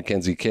Age of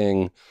McKenzie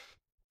King,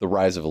 The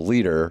Rise of a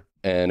Leader,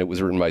 and it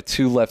was written by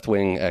two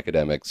left-wing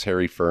academics,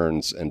 Harry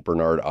Ferns and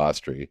Bernard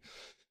Ostry.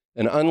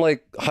 And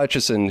unlike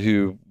Hutchison,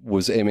 who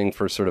was aiming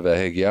for sort of a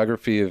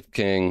hagiography of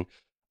King,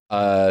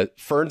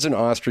 Ferns and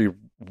Ostry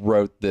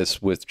wrote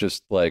this with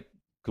just like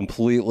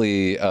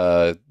completely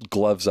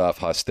gloves off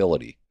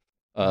hostility.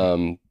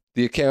 The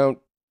account,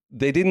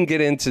 they didn't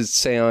get into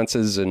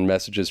seances and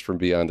messages from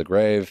beyond the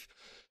grave,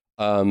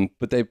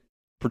 but they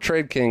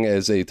portrayed King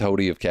as a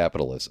toady of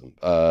capitalism.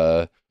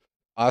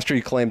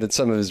 Ostry claimed that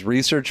some of his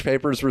research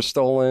papers were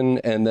stolen,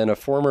 and then a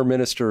former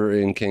minister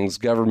in King's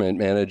government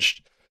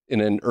managed,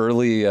 in an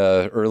early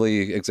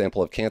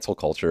example of cancel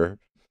culture,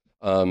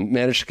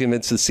 managed to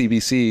convince the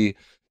CBC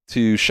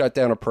to shut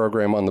down a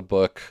program on the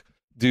book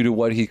due to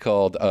what he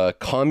called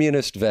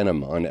communist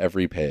venom on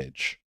every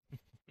page.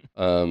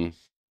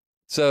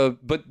 So,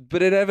 but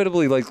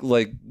inevitably, like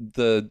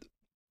the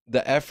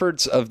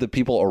efforts of the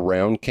people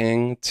around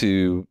King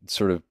to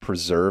sort of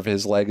preserve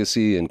his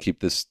legacy and keep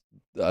the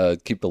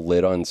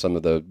lid on some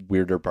of the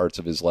weirder parts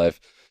of his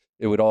life,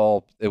 it would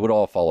all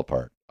fall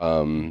apart.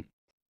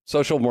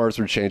 Social mores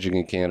were changing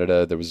in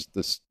Canada. There was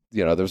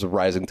there was a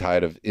rising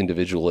tide of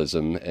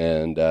individualism,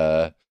 and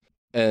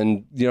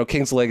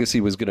King's legacy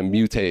was going to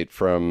mutate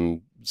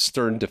from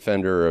stern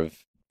defender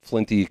of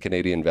flinty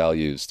Canadian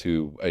values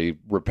to a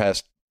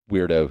repressed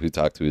weirdo who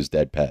talked to his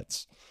dead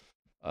pets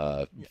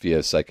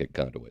via psychic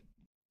conduit.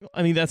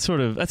 I mean, that's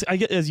I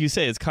get, as you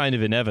say, it's kind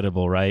of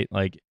inevitable, right?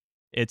 Like,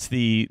 it's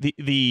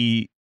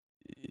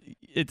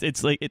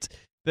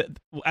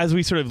as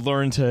we sort of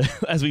learn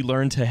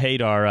to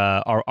hate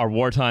our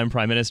wartime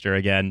prime minister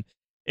again.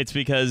 It's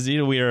because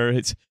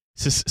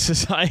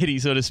society,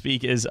 so to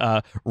speak, is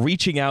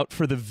reaching out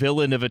for the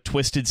villain of a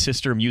Twisted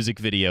Sister music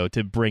video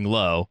to bring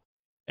low,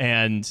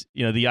 and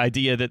the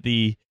idea that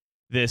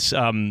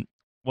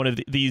one of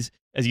these,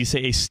 as you say,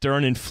 a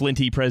stern and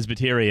flinty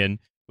Presbyterian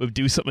would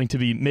do something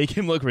to make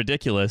him look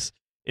ridiculous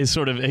is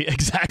sort of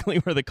exactly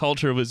where the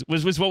culture was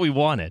what we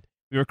wanted.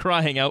 We were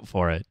crying out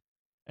for it,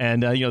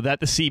 and that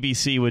the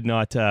CBC would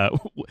not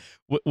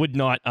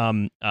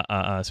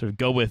sort of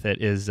go with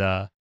it is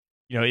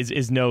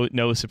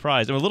no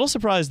surprise. I'm a little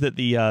surprised that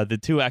the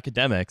two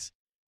academics,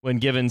 when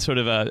given sort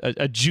of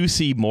a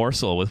juicy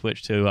morsel with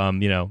which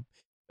to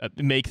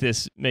make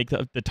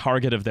the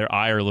target of their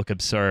ire look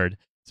absurd,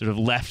 sort of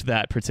left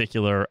that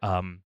particular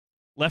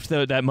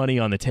that money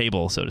on the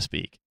table, so to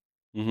speak.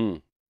 Mm-hmm.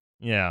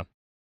 Yeah,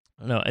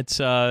 no,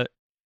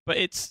 but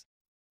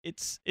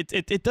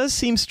it does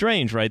seem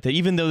strange, right? That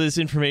even though this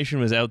information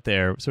was out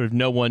there, sort of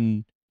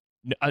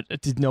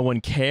did no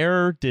one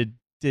care?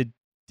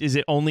 Is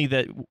it only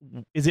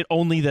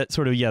that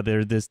sort of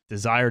there this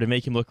desire to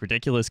make him look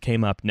ridiculous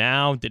came up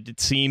now? Did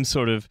it seem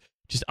sort of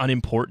just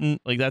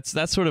unimportant? Like that's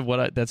sort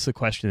of that's the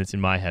question that's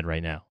in my head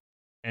right now,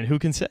 and who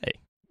can say?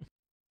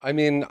 I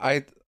mean,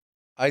 I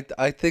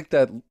think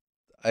that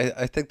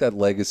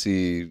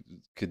legacy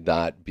could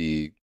not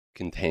be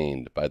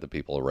contained by the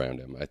people around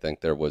him. I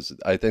think there was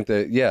a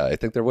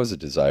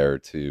desire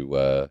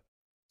to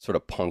sort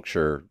of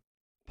puncture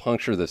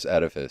this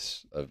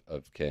edifice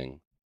of King,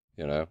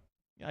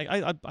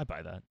 I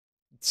buy that.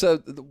 So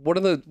one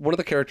of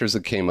the characters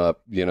that came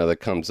up, that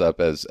comes up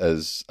as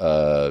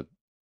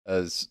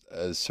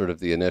sort of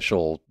the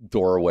initial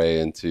doorway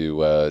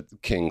into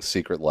King's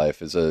secret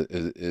life is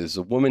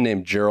a woman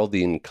named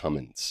Geraldine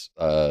Cummins.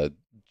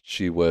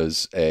 She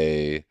was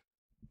a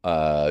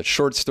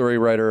short story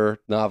writer,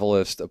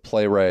 novelist, a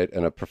playwright,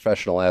 and a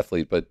professional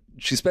athlete, but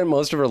she spent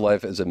most of her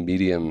life as a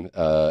medium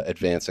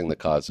advancing the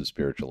cause of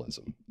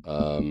spiritualism.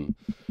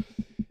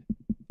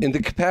 In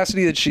the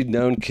capacity that she'd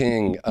known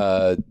King,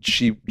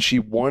 she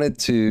wanted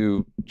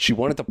to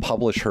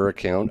publish her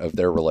account of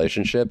their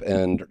relationship,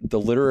 and the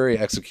literary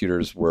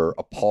executors were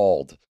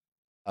appalled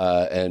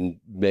and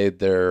made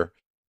their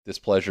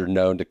displeasure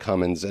known to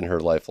Cummins and her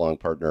lifelong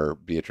partner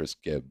Beatrice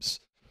Gibbs,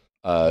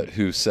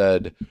 who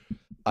said,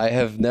 "I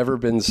have never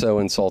been so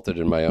insulted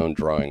in my own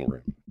drawing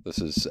room." This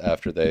is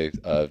after they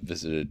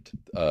visited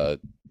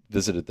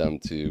them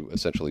to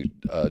essentially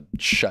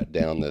shut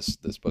down this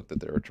book that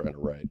they were trying to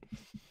write.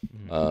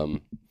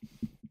 And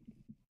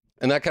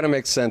that kind of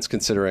makes sense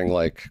considering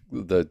like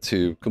the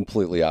two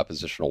completely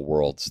oppositional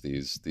worlds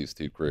these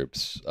two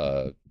groups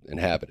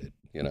inhabited,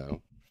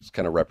 it's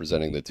kind of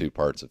representing the two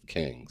parts of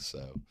King.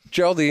 So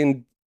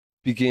Geraldine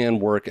began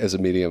work as a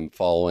medium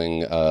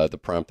following the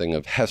prompting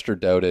of Hester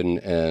Dowden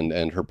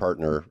and her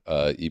partner,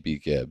 E.B.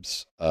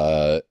 Gibbs.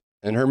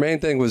 And her main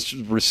thing was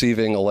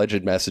receiving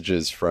alleged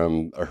messages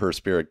from her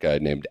spirit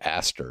guide named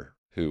Astor,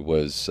 who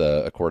was,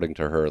 according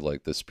to her,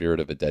 like the spirit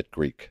of a dead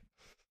Greek.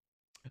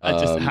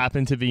 It just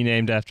happened to be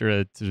named after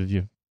a sort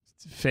of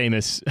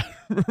famous,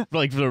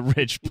 like the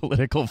rich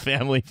political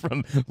family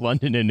from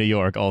London and New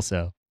York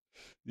also.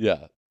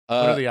 Yeah.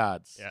 What are the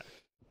odds? Yeah.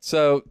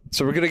 So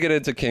we're going to get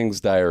into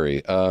King's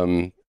diary.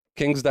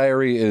 King's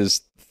diary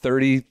is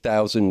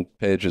 30,000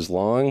 pages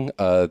long.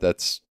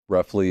 That's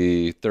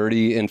roughly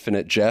 30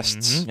 infinite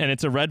jests. And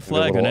it's a red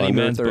flag on any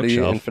under man's 30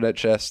 bookshelf. infinite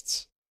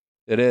jests.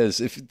 It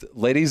is.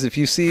 Ladies, if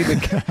you see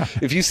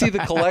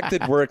the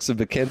collected works of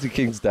Mackenzie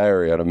King's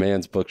diary on a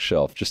man's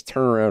bookshelf, just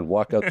turn around and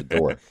walk out the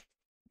door.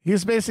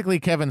 He's basically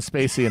Kevin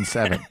Spacey in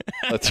Seven.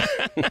 That's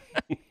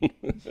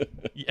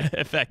Yeah,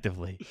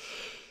 effectively.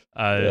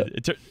 Yeah.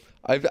 Go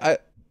ahead.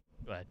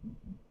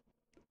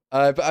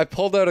 I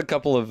pulled out a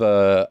couple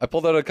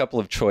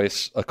of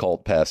choice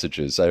occult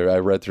passages. I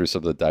read through some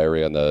of the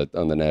diary on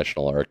the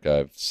National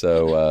Archive.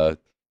 So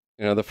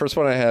the first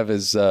one I have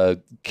is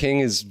King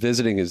is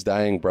visiting his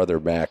dying brother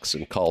Max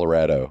in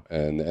Colorado,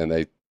 and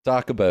they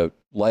talk about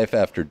life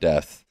after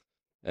death.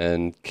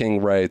 And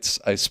King writes,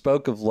 "I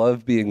spoke of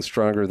love being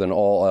stronger than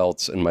all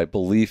else and my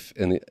belief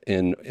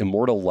in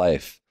immortal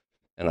life.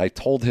 And I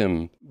told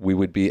him we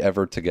would be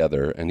ever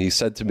together. And he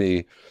said to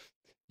me,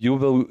 you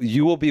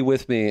will be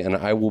with me and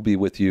I will be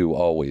with you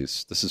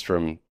always." This is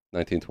from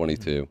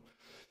 1922.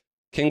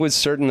 King was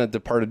certain that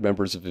departed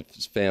members of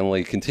his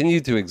family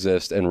continued to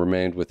exist and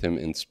remained with him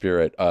in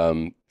spirit.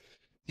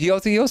 He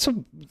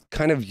also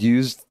kind of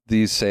used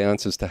these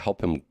seances to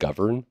help him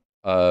govern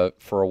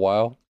for a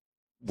while,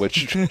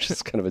 which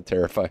is kind of a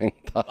terrifying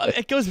thought.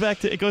 It goes back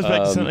to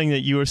something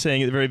that you were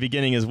saying at the very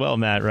beginning as well,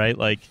 Matt, right?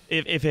 Like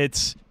if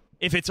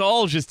it's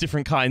all just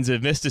different kinds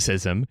of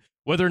mysticism,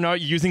 whether or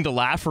not you're using the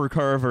Laffer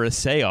curve or a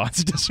seance,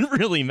 it doesn't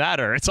really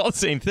matter. It's all the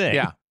same thing.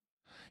 Yeah.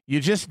 You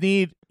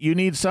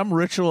need some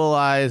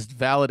ritualized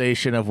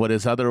validation of what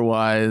is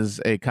otherwise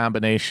a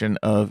combination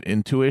of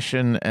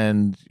intuition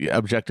and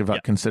objective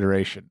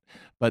consideration.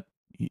 But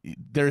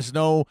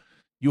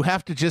you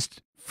have to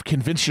just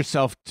convince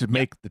yourself to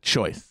make the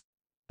choice.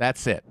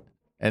 That's it.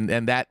 And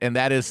that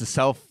is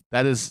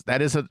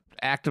an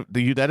act of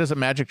that is a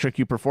magic trick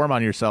you perform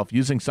on yourself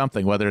using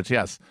something, whether it's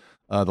the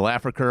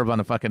Laffer curve on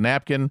a fucking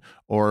napkin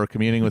or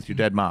communing with your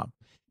dead mom.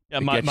 Yeah,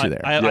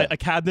 a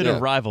cabinet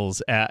of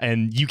rivals,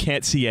 and you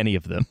can't see any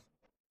of them.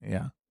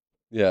 Yeah.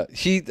 Yeah,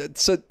 he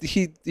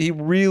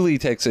really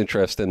takes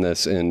interest in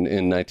this in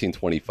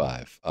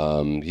 1925.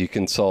 He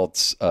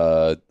consults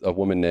a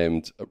woman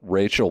named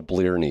Rachel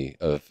Blearney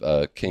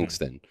of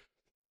Kingston,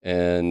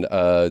 and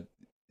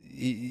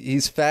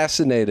he's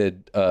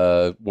fascinated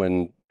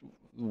when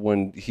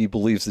he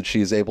believes that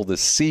she is able to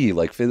see,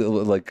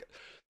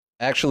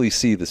 actually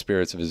see the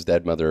spirits of his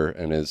dead mother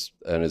and his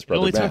brother. It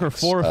only Max. took her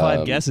 4 or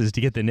 5 guesses to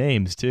get the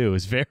names too. It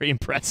was very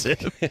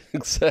impressive.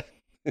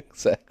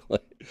 Exactly.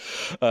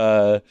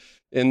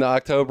 In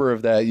October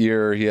of that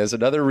year, he has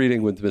another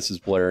reading with Mrs.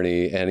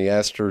 Blearney, and he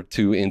asked her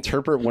to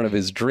interpret one of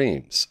his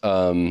dreams.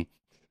 And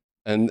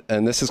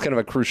this is kind of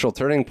a crucial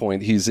turning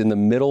point. He's in the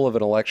middle of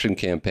an election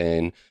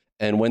campaign,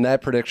 and when her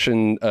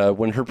prediction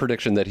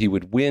that he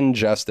would win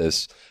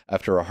justice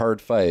after a hard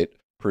fight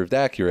proved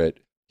accurate,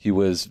 he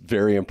was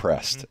very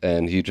impressed,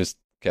 and he just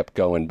kept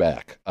going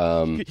back.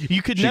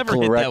 You could never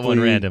hit that one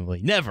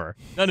randomly. Never.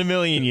 Not a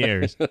million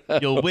years.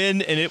 You'll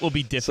win, and it will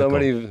be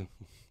difficult.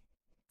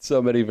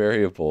 So many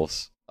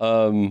variables.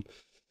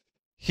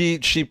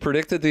 She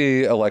predicted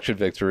the election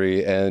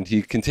victory, and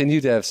he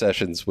continued to have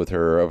sessions with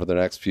her over the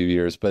next few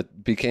years,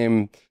 but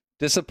became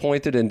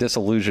disappointed and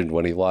disillusioned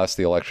when he lost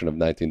the election of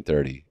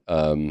 1930,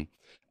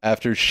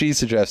 after she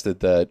suggested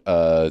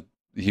that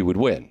he would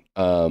win.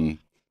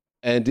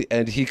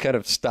 And he kind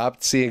of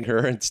stopped seeing her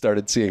and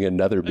started seeing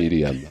another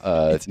medium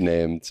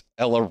named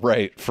Ella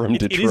Wright from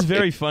Detroit. It is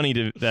very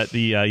funny that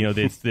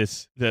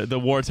the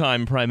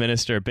wartime prime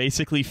minister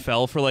basically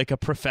fell for like a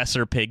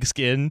Professor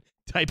Pigskin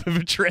type of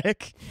a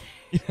trick.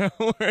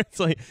 Where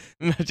it's like,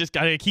 I just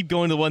gotta keep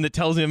going to the one that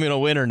tells me I'm gonna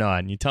win or not.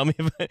 And you tell me,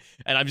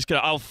 and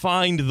I'll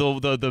find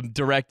the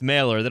direct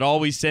mailer that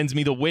always sends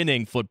me the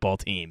winning football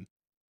team.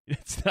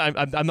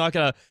 I'm not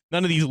gonna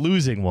none of these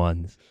losing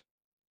ones.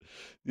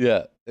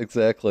 Yeah,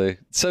 exactly.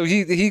 So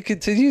he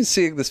continues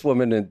seeing this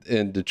woman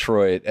in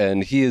Detroit,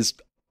 and he is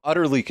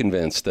utterly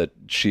convinced that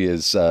she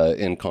is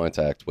in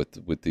contact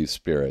with these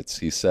spirits.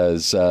 He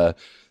says,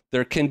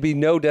 "There can be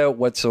no doubt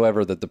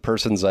whatsoever that the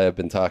persons I have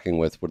been talking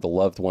with were the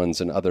loved ones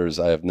and others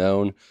I have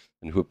known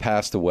and who have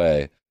passed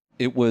away.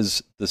 It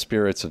was the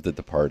spirits of the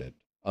departed."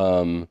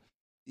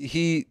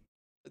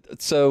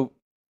 So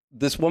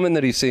this woman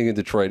that he's seeing in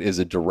Detroit is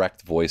a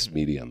direct voice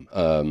medium,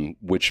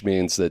 which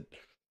means that,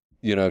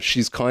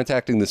 she's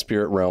contacting the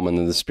spirit realm, and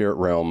then the spirit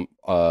realm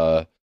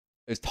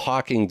is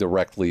talking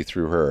directly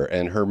through her.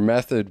 And her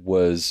method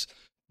was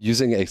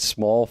using a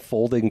small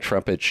folding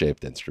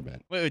trumpet-shaped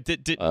instrument. Wait,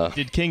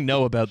 did King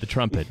know about the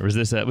trumpet, or was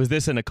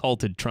this an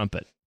occulted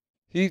trumpet?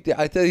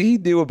 I thought he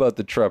knew about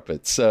the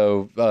trumpet.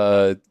 So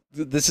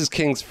this is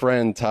King's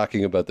friend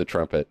talking about the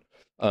trumpet.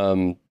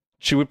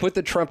 She would put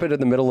the trumpet in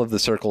the middle of the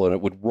circle, and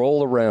it would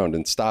roll around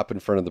and stop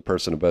in front of the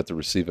person about to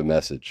receive a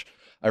message.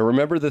 I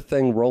remember the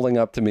thing rolling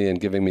up to me and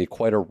giving me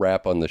quite a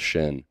rap on the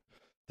shin.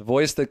 The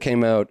voice that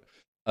came out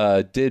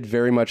did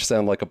very much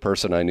sound like a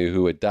person I knew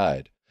who had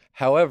died.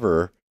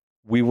 However,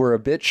 we were a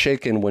bit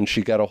shaken when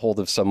she got a hold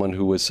of someone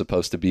who was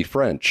supposed to be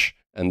French,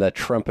 and that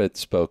trumpet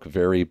spoke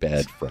very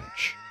bad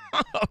French.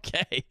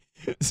 Okay.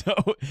 So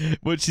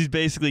what she's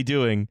basically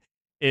doing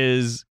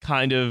is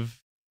kind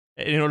of,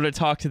 in order to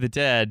talk to the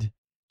dead,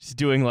 she's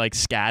doing like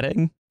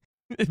scatting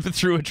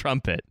through a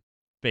trumpet,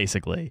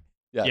 basically.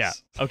 Yes.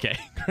 Yeah. Okay.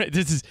 Great.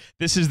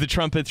 This is the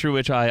trumpet through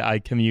which I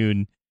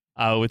commune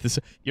with this.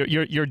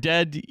 You're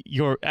dead.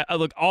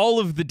 Look, all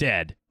of the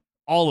dead,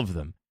 all of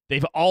them.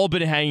 They've all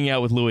been hanging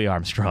out with Louis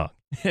Armstrong,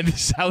 and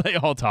this is how they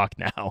all talk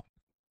now.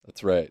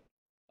 That's right.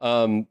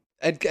 And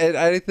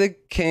I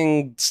think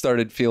King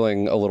started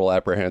feeling a little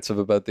apprehensive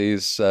about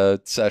these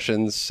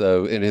sessions.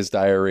 So in his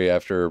diary,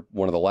 after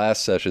one of the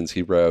last sessions,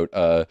 he wrote,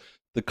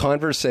 "The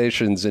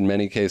conversations in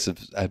many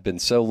cases have been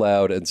so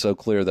loud and so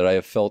clear that I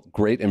have felt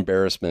great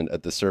embarrassment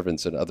at the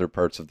servants in other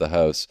parts of the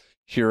house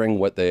hearing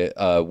what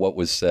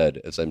was said,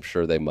 as I'm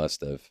sure they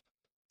must have."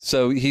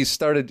 So he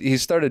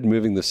started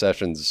moving the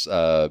sessions,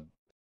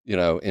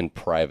 in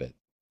private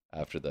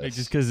after this.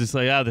 Just because it's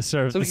like,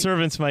 the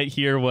servants might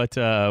hear what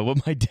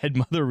my dead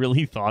mother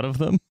really thought of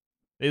them.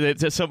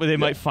 They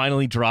might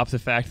finally drop the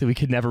fact that we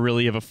could never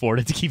really have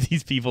afforded to keep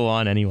these people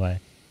on anyway.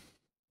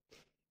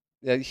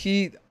 Yeah,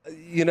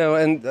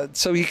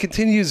 so he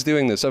continues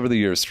doing this over the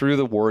years, through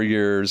the war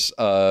years,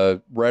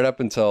 right up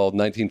until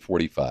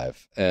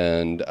 1945.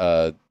 And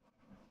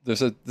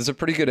there's a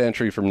pretty good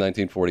entry from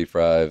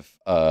 1945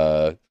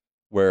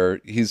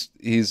 where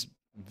he's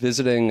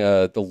visiting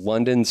the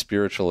London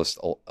Spiritualist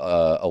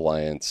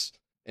Alliance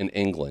in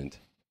England,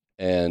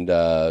 and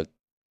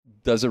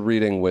does a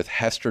reading with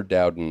Hester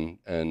Dowden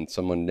and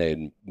someone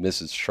named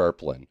Mrs.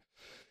 Sharplin.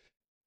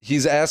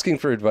 He's asking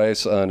for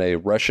advice on a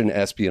Russian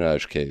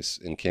espionage case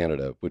in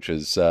Canada, which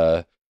is,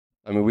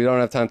 we don't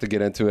have time to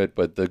get into it,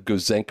 but the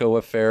Guzenko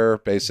affair,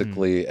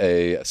 basically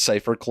a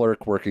cipher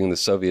clerk working in the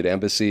Soviet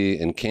embassy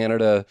in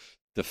Canada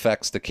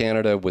defects to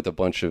Canada with a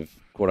bunch of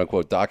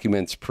quote-unquote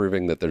documents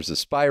proving that there's a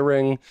spy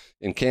ring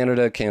in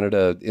Canada.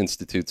 Canada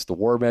institutes the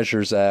War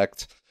Measures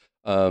Act.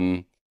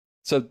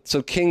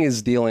 So King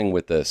is dealing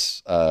with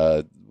this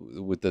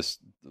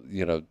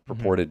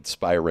purported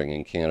spy ring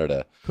in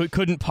Canada.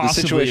 Couldn't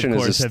possibly, of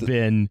course, have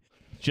been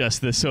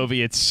just the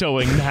Soviets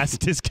sowing mass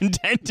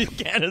discontent in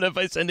Canada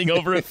by sending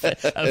over a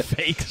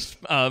fake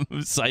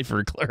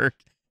cipher clerk.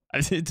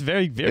 It's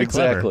very, very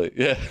exactly.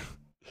 clever.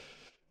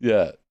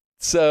 Yeah.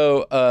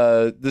 So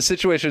the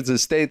situation is a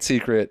state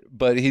secret,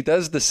 but he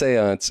does the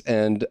seance,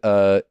 and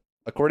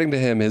according to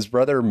him, his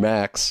brother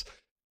Max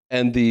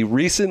and the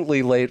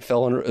recently late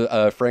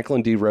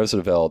Franklin D.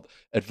 Roosevelt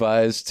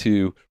advised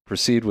to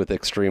proceed with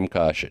extreme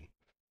caution.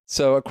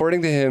 So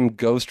according to him,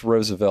 Ghost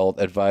Roosevelt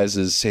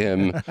advises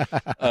him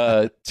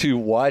to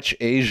watch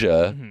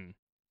Asia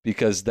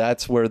because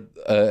that's where,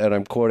 and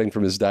I'm quoting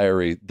from his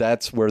diary,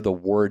 that's where the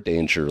war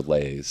danger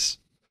lays.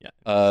 Yeah.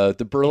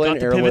 The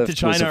Berlin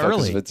airlift was a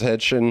focus of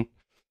attention.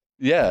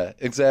 Yeah,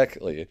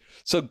 exactly.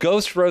 So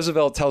Ghost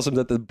Roosevelt tells him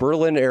that the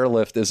Berlin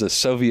airlift is a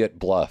Soviet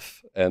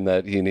bluff and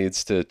that he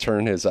needs to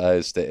turn his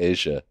eyes to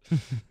Asia.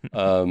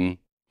 And,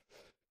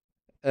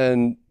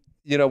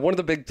 one of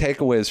the big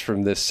takeaways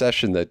from this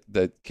session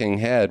that King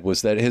had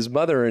was that his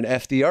mother and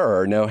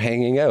FDR are now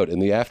hanging out in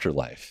the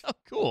afterlife. Oh,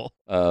 cool.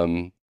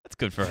 That's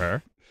good for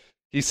her.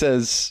 He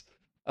says,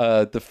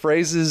 the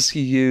phrases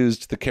he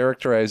used, the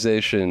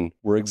characterization,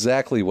 were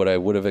exactly what I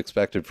would have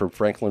expected from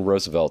Franklin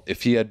Roosevelt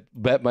if he had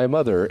met my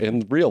mother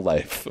in real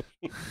life.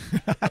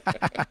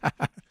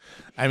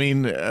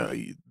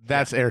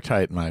 That's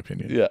airtight in my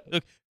opinion. Yeah.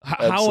 Look,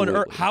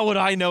 how would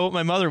I know what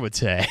my mother would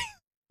say?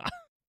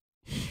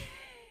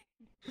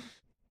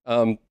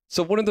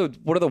 So one of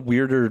the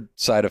weirder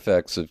side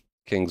effects of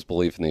King's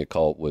belief in the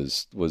occult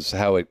was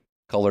how it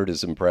colored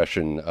his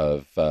impression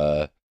of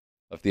the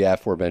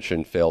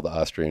aforementioned failed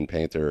Austrian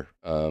painter,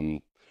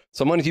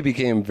 someone he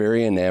became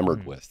very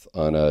enamored with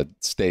on a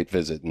state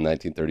visit in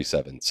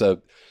 1937.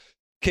 So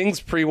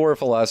King's pre-war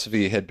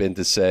philosophy had been,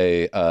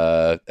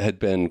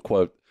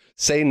 quote,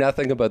 say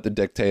nothing about the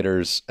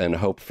dictators and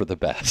hope for the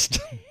best.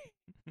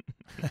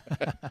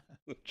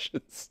 Which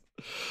is,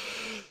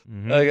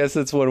 I guess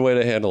that's one way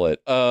to handle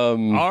it.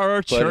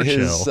 Our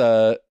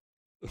Churchill.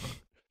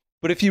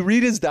 But if you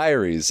read his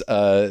diaries,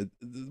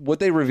 what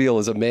they reveal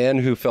is a man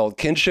who felt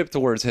kinship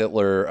towards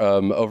Hitler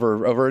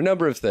over a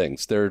number of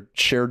things. Their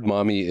shared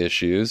mommy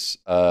issues,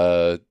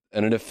 and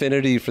an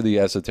affinity for the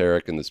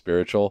esoteric and the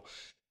spiritual,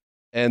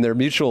 and their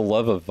mutual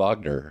love of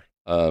Wagner,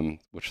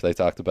 which they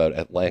talked about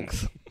at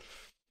length.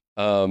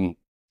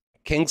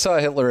 King saw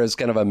Hitler as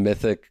kind of a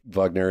mythic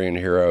Wagnerian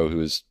hero who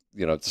was,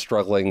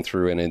 struggling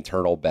through an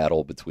internal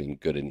battle between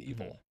good and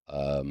evil.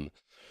 And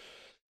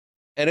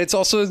it's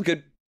also a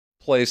good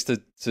place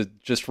to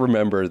just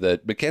remember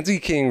that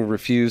McKenzie King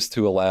refused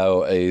to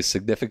allow a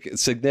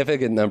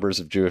significant numbers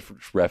of Jewish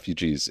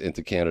refugees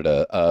into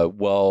Canada,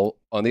 while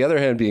on the other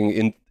hand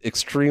being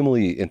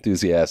extremely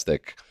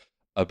enthusiastic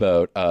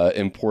about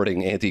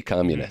importing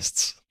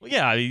anti-communists. Well,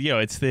 yeah,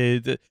 it's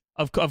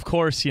of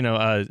course, you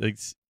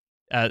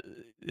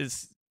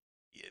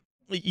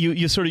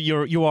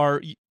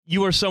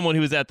are someone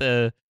who is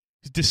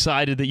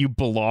decided that you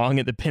belong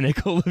at the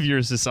pinnacle of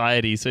your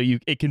society, so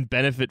it can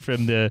benefit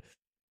from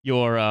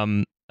your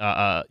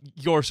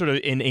sort of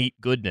innate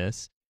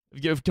goodness.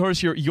 of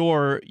course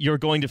you're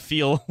going to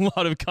feel a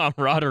lot of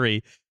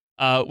camaraderie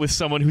with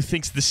someone who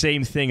thinks the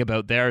same thing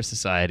about their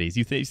societies.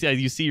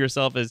 You see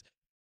yourself as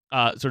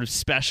sort of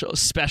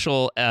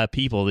special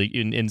people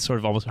in sort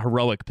of almost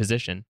heroic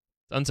position.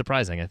 It's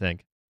unsurprising, I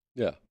think.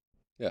 Yeah,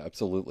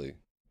 absolutely.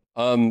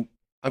 I'm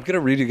going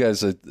to read you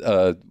guys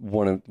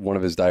one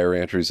of his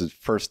diary entries, his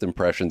first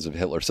impressions of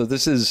Hitler. So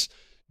this is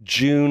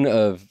June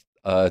of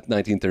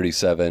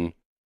 1937.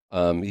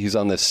 He's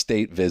on this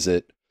state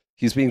visit.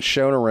 He's being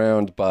shown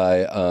around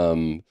by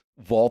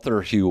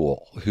Walter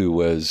Huel, who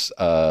was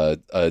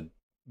a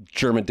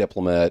German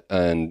diplomat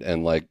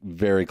and like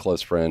very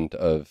close friend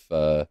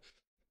of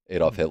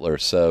Adolf Hitler.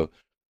 So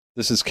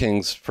this is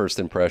King's first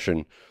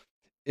impression.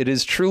 It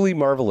is truly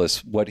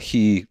marvelous what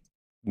he,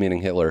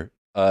 meaning Hitler,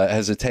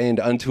 has attained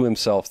unto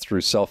himself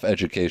through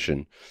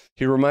self-education.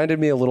 He reminded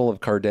me a little of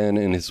Cardan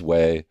in his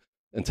way,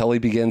 until he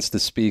begins to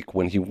speak,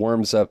 when he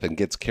warms up and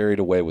gets carried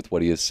away with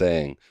what he is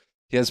saying.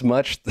 He has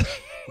much...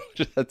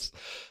 that's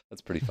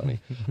pretty funny.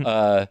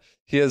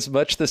 He has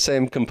much the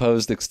same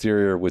composed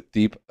exterior with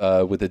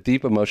a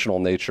deep emotional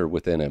nature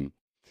within him.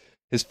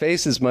 His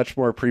face is much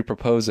more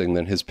pre-proposing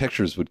than his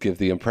pictures would give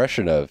the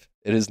impression of.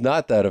 It is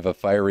not that of a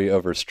fiery,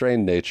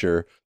 overstrained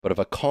nature, but of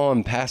a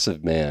calm,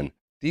 passive man,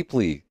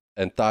 deeply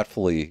and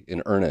thoughtfully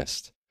in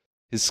earnest.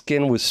 His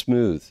skin was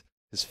smooth.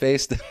 His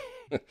face...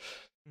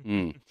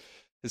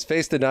 His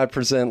face did not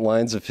present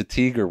lines of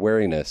fatigue or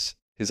weariness.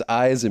 His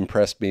eyes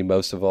impressed me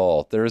most of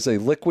all. There is a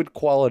liquid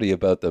quality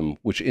about them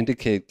which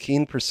indicate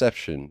keen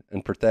perception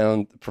and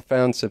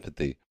profound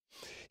sympathy.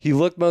 He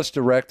looked most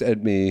direct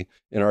at me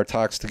in our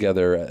talks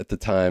together at the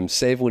time,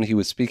 save when he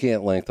was speaking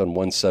at length on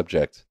one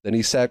subject. Then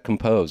he sat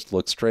composed,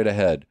 looked straight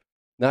ahead,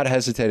 not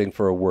hesitating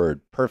for a word,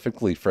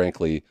 perfectly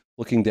frankly,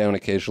 looking down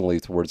occasionally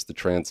towards the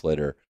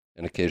translator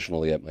and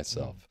occasionally at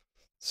myself.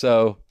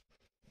 So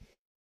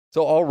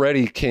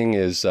already King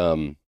is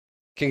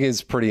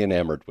pretty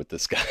enamored with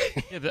this guy.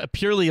 Yeah,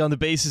 purely on the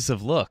basis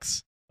of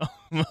looks, of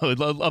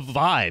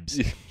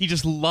vibes. He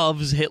just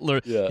loves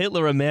Hitler. Yeah.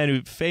 Hitler, a man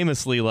who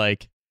famously,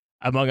 like,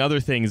 among other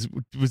things,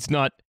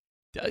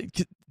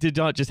 did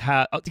not just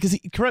have, because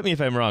correct me if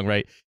I'm wrong,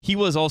 right? He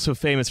was also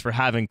famous for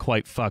having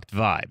quite fucked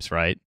vibes,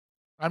 right?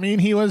 I mean,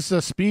 he was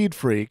a speed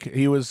freak.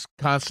 He was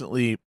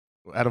constantly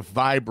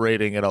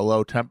vibrating at a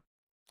low temp,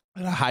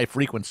 at a high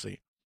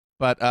frequency.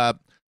 But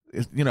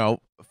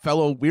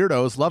fellow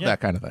weirdos love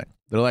that kind of thing.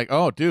 They're like,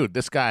 oh, dude,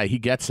 this guy, he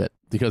gets it,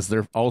 because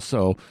they're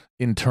also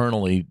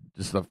internally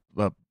just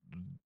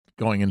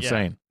going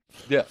insane.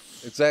 Yeah,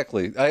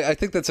 exactly. I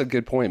think that's a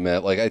good point,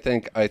 Matt. Like, I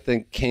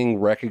think King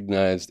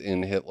recognized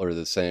in Hitler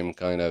the same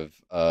kind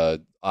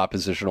of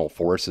oppositional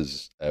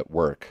forces at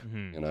work.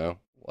 Mm-hmm. You know,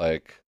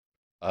 like,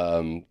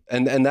 and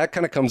that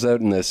kind of comes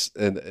out in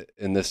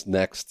this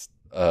next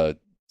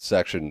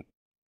section,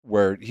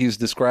 where he's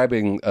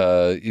describing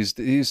he's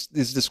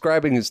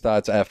describing his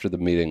thoughts after the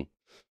meeting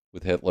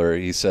with Hitler.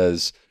 He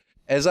says,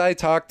 "As I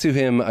talked to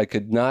him, I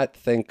could not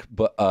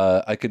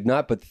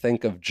but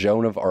think of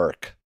Joan of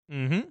Arc."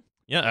 Mm-hmm.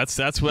 Yeah,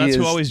 that's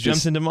who always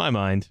jumps into my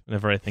mind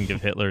whenever I think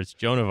of Hitler. It's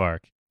Joan of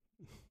Arc.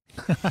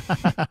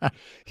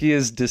 He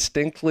is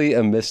distinctly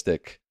a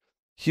mystic.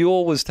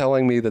 Huel was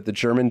telling me that the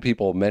German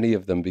people, many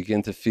of them,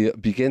 begin to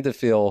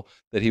feel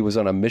that he was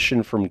on a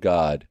mission from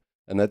God,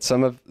 and that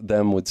some of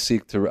them would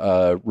seek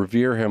to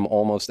revere him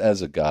almost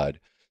as a god.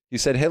 He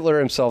said Hitler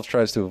himself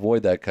tries to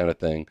avoid that kind of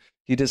thing.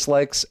 He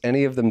dislikes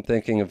any of them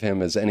thinking of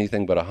him as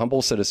anything but a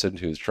humble citizen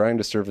who is trying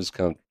to serve his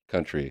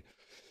country.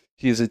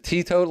 He is a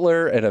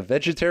teetotaler and a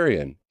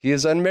vegetarian. He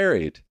is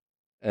unmarried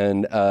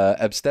and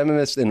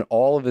abstemious in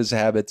all of his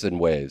habits and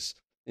ways.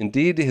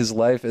 Indeed, his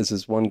life,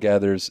 as one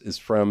gathers, is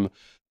from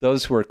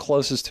those who are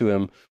closest to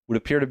him, would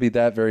appear to be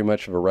that very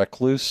much of a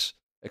recluse,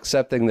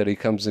 accepting that he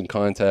comes in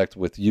contact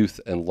with youth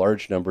and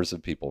large numbers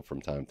of people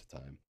from time to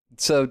time.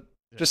 So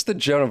just the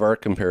Joan of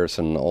Arc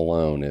comparison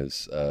alone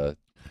is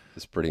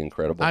pretty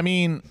incredible. I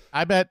mean,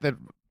 I bet that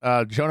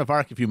Joan of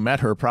Arc, if you met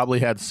her,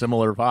 probably had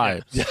similar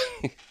vibes. Yeah.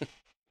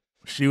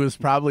 She was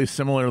probably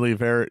similarly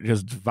very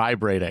just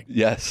vibrating.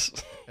 Yes.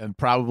 And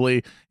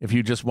probably if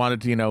you just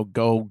wanted to,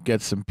 go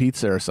get some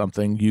pizza or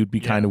something, you'd be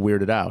kind of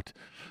weirded out.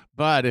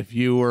 But if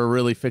you were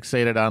really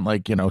fixated on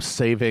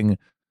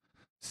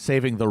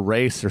saving the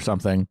race or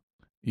something,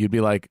 you'd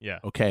be like,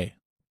 okay,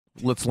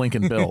 let's link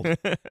and build.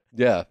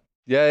 Yeah.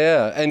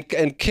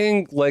 And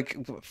King, like,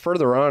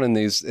 further on in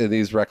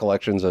these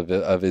recollections of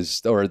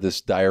his, or this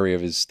diary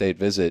of his state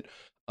visit,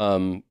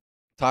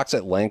 talks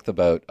at length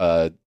about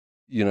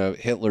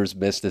Hitler's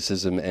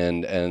mysticism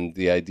and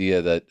the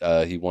idea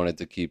that he wanted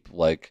to keep,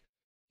 like,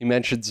 he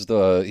mentions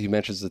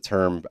the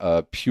term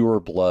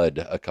pure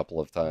blood a couple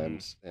of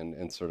times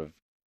in sort of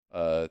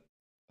a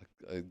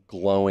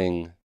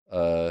glowing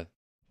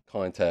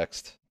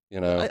context.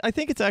 I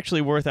think it's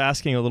actually worth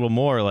asking a little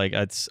more. Like,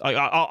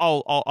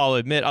 I'll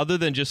admit, other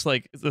than just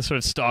like the sort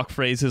of stock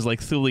phrases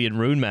like Thulian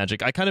rune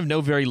magic, I kind of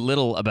know very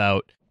little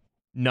about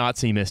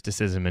Nazi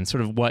mysticism and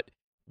sort of what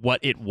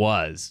it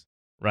was.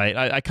 Right,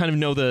 I kind of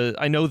know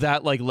I know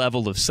that like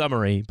level of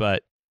summary,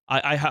 but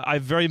I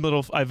have very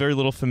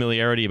little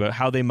familiarity about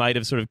how they might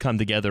have sort of come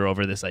together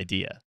over this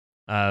idea.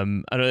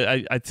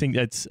 I think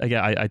that's,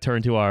 again, I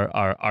turn to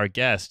our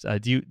guest.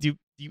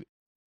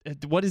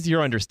 What is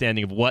your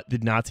understanding of what the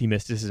Nazi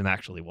mysticism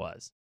actually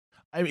was?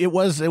 It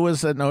was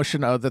a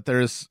notion of that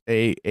there's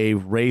a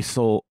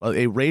racial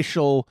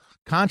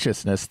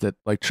consciousness that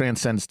like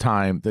transcends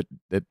time,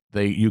 that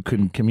you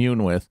can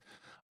commune with,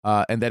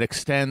 and that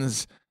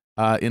extends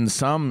in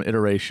some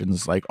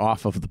iterations like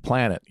off of the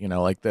planet.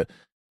 Like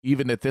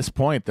even at this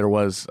point there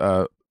was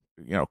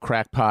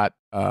crackpot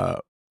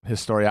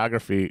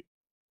historiography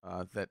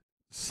that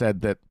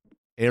said that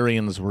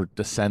Aryans were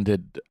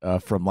descended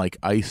from like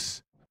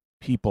ice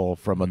people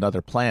from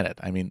another planet.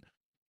 I mean,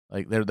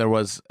 like there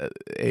was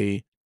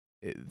they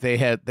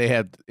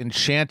had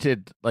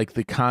enchanted like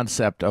the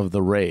concept of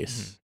the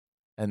race,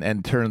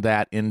 and turned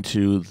that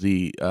into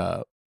the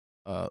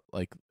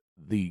like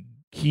the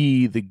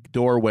key, the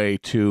doorway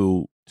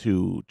to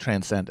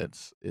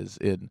transcendence is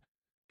in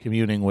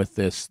communing with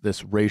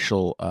this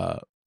racial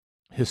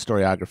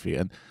historiography,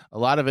 and a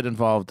lot of it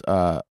involved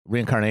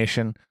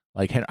reincarnation.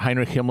 Like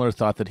Heinrich Himmler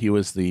thought that he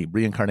was the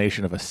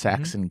reincarnation of a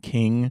Saxon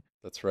king.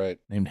 That's right.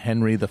 Named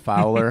Henry the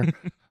Fowler.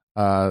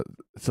 So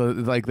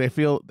like they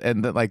feel,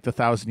 and like the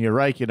Thousand-Year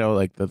Reich,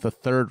 like the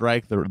Third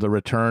Reich, the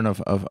return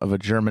of a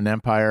German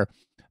empire,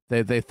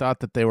 they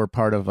thought that they were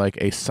part of like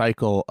a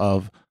cycle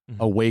of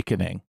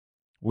awakening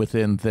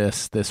within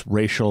this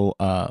racial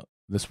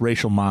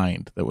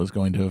mind that was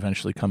going to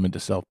eventually come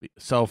into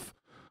self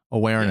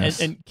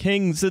awareness. And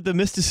King's the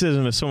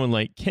mysticism of someone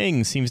like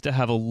King seems to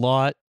have a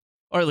lot,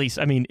 or at least,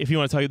 I mean, if you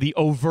want to talk the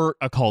overt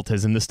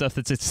occultism, the stuff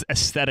that's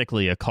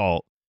aesthetically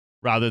occult,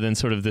 rather than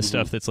sort of the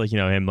stuff that's like,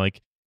 him like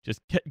just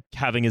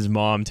having his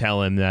mom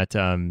tell him that,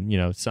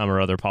 some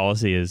or other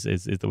policy is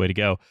the way to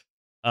go.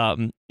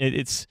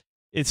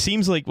 It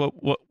seems like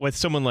with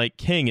someone like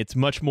King, it's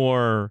much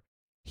more,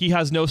 he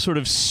has no sort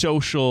of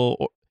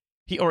social,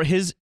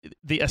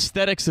 the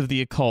aesthetics of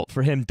the occult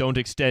for him don't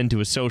extend to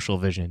a social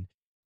vision.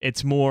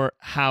 It's more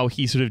how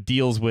he sort of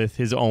deals with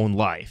his own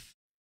life.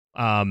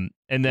 And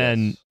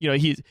then,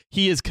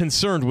 he is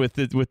concerned with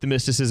the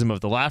mysticism of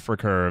the Laffer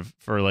curve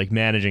for like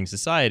managing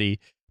society.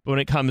 But when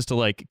it comes to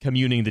like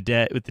communing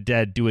with the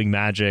dead, doing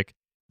magic,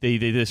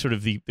 the sort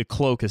of the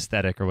cloak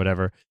aesthetic or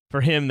whatever,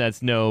 for him, there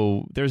is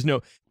no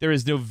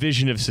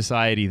vision of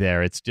society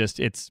there.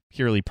 It's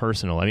purely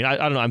personal. I mean, I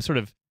don't know. I'm sort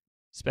of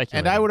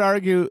speculating. And I would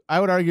argue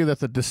that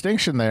the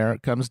distinction there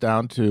comes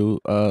down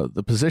to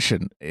the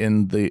position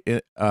in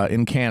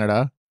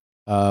Canada,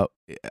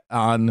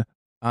 on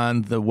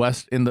the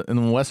west, in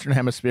the Western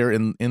Hemisphere,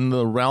 in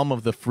the realm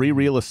of the free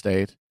real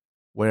estate,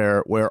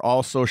 where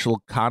all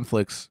social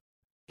conflicts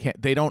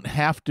they don't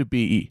have to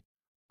be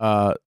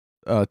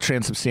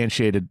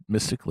transubstantiated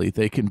mystically.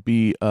 They can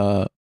be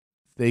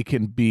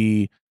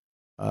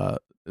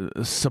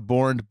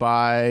suborned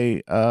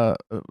by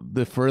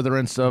the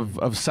furtherance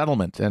of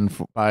settlement and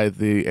by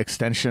the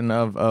extension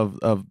of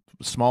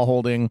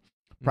smallholding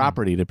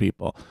property to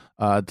people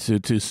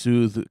to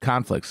soothe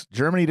conflicts.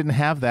 Germany didn't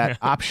have that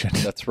option.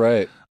 That's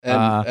right.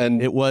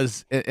 And it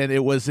was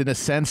in a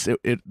sense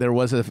there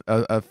was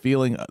a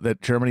feeling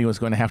that Germany was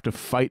going to have to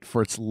fight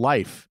for its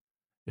life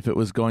if it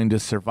was going to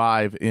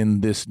survive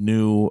in this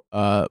new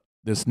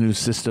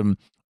system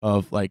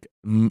of like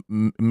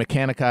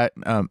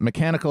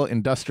mechanical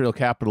industrial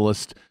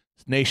capitalist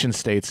nation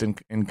states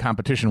in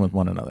competition with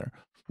one another,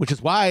 which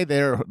is why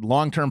their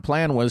long-term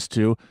plan was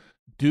to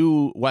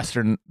do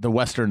the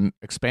Western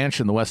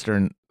expansion, the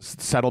Western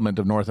settlement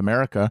of North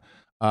America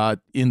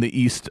in the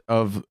east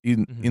of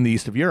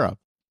Europe,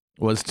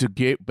 was to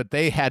get, but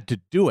they had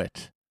to do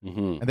it,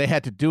 and they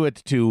had to do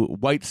it to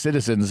white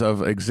citizens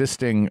of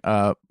existing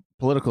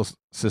political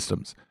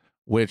systems,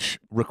 which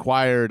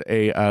required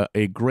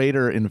a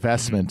greater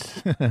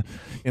investment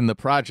in the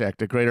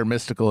project, a greater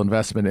mystical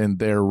investment in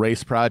their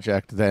race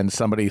project than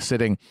somebody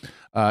sitting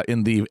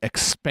in the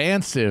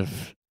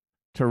expansive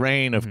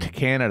terrain of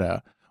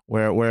Canada,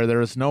 where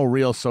there is no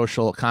real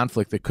social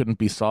conflict that couldn't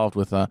be solved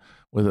with a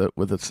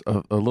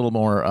little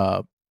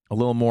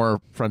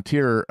more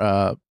frontier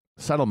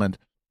settlement.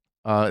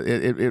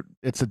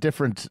 It's a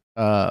different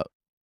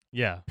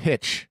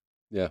pitch.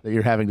 Yeah, that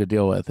you're having to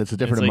deal with. It's a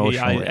different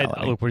emotional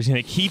reality. Look, we're just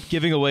going to keep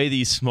giving away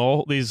these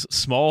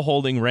small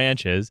holding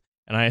ranches,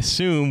 and I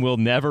assume we'll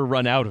never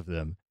run out of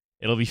them.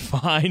 It'll be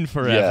fine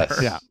forever.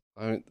 Yes. Yeah,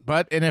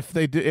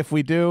 if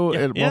we do,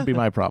 it won't be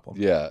my problem.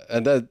 Yeah,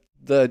 and the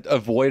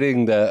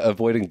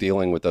avoiding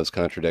dealing with those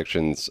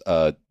contradictions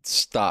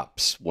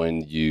stops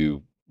when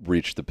you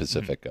reach the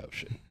Pacific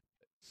Ocean.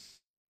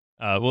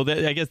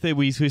 I guess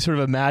we sort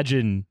of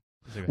imagine.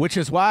 Which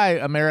is why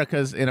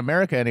in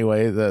America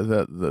anyway,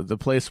 the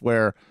place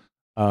where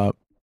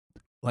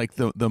like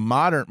the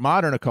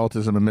modern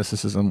occultism and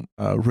mysticism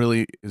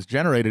really is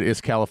generated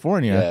is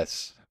California.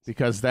 Yes,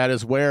 because that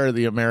is where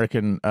the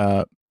American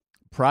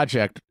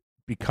project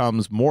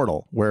becomes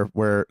mortal,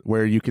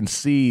 where you can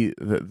see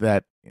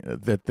that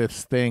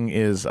this thing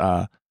is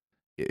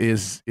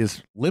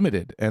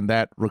limited, and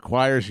that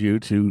requires you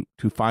to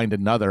find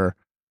another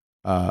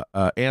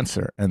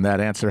answer, and that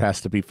answer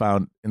has to be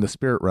found in the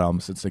spirit realm,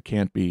 since it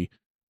can't be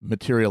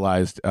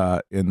materialized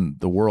in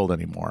the world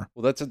anymore.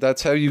 Well,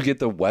 that's how you get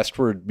the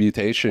westward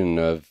mutation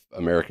of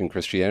American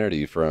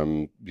Christianity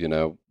from,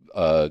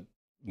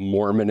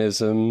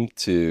 Mormonism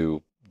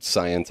to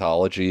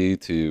Scientology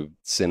to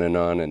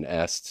Synanon and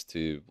Est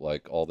to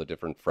like all the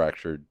different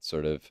fractured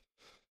sort of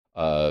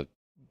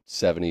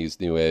 70s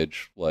New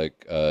Age,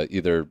 like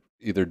either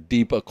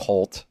deep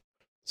occult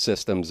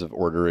systems of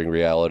ordering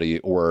reality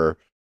or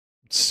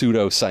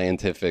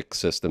pseudo-scientific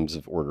systems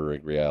of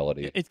ordering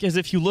reality. Because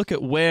if you look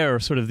at where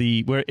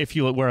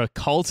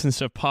occults and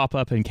stuff pop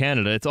up in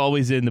Canada, it's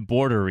always in the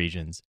border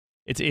regions.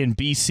 It's in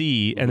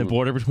BC and the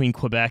border between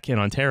Quebec and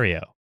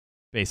Ontario,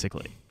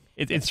 basically.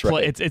 It's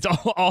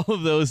all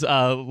of those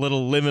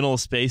little liminal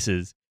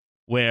spaces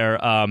where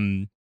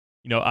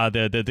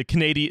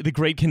the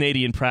great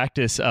Canadian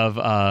practice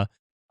of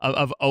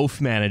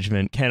oath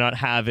management cannot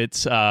have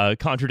its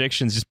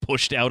contradictions just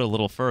pushed out a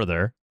little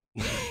further.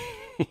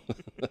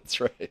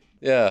 That's right.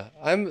 Yeah,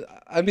 I'm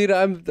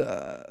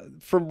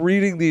from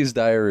reading these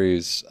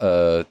diaries,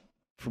 from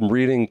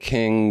reading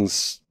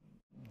King's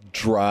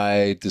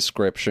dry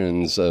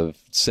descriptions of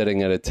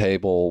sitting at a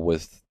table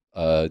with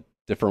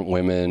different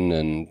women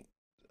and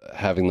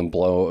having them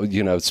blow,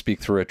 speak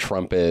through a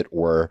trumpet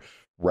or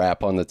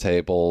rap on the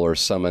table or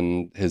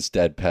summon his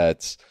dead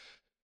pets.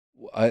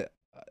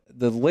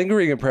 The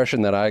lingering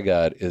impression that I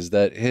got is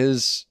that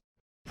his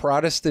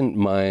Protestant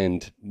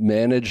mind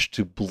managed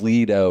to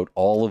bleed out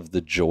all of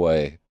the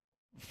joy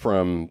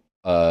from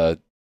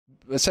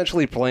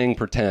essentially playing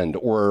pretend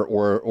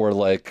or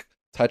like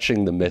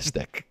touching the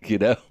mystic,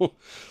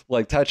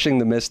 like touching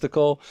the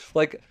mystical.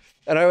 Like,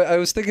 and I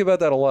was thinking about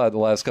that a lot the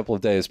last couple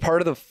of days.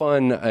 Part of the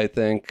fun, I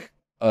think,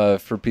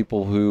 for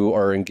people who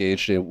are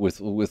engaged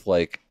with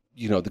like,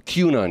 the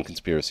QAnon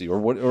conspiracy or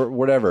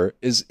whatever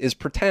is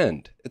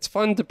pretend. It's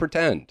fun to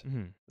pretend.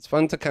 Mm-hmm. It's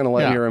fun to kind of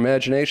let your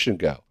imagination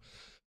go.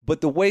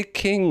 But the way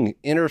King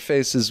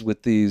interfaces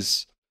with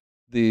these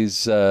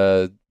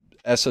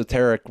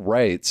esoteric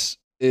rites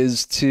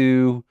is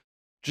to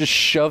just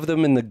shove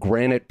them in the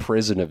granite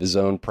prison of his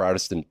own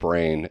Protestant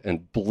brain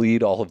and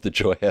bleed all of the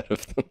joy out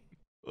of them.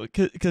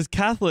 Because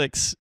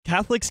Catholics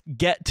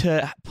get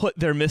to put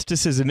their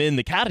mysticism in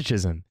the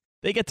catechism.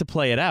 They get to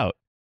play it out.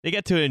 They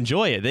get to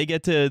enjoy it. They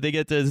get to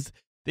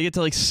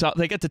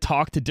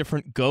talk to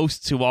different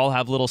ghosts who all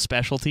have little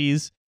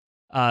specialties.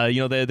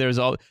 There's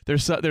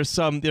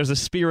a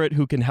spirit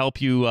who can help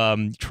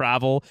you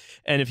travel,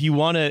 and if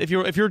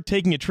you're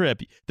taking a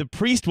trip, the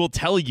priest will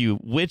tell you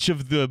which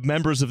of the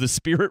members of the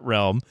spirit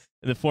realm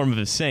in the form of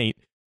a saint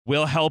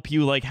will help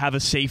you like have a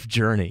safe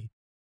journey.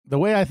 The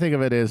way I think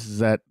of it is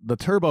that the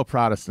turbo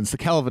Protestants, the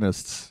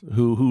Calvinists,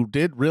 who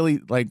did really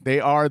like,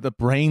 they are the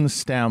brain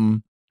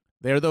stem.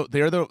 They were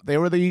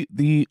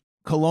the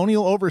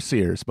colonial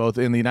overseers, both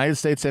in the United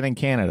States and in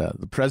Canada.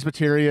 The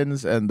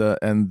Presbyterians and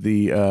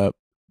the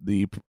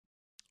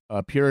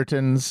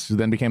Puritans, who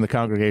then became the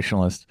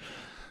Congregationalists.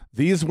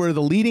 These were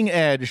the leading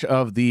edge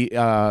of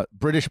the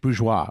British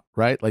bourgeois,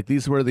 right? Like,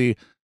 these were the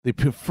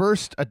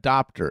first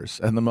adopters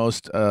and the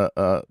most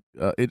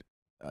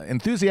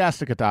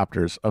enthusiastic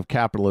adopters of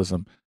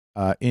capitalism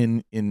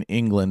in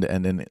England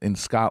and in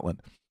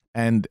Scotland,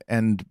 and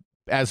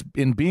as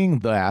in being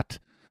that,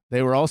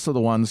 they were also the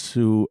ones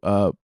who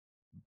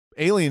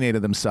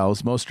alienated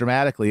themselves most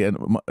dramatically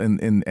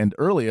and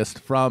earliest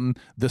from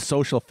the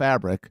social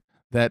fabric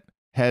that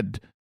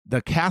had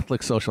the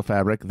Catholic social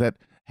fabric that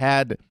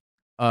had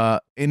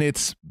in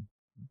its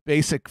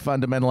basic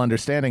fundamental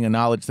understanding and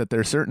knowledge that there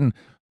are certain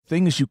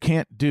things you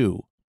can't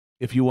do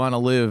if you want to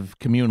live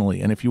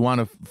communally and if you want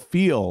to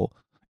feel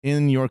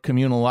in your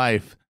communal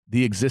life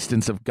the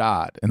existence of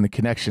God and the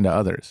connection to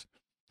others.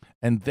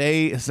 And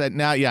they said,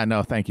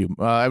 no, thank you.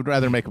 I would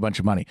rather make a bunch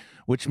of money,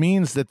 which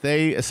means that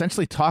they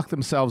essentially talked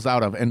themselves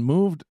out of and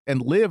moved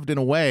and lived in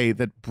a way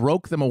that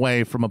broke them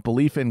away from a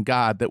belief in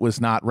God that was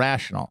not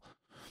rational.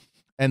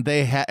 And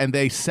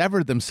they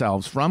severed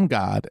themselves from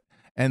God.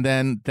 And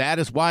then that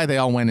is why they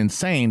all went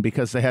insane,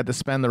 because they had to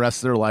spend the rest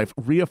of their life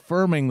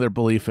reaffirming their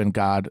belief in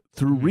God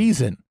through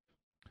reason,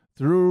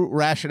 through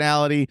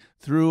rationality,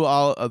 through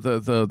all of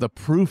the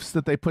proofs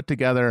that they put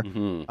together,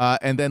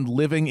 and then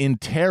living in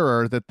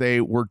terror that they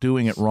were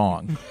doing it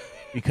wrong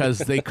because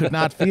they could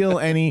not feel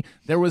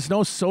there was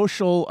no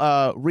social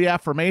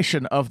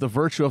reaffirmation of the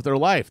virtue of their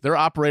life. They're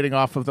operating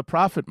off of the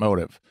profit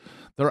motive.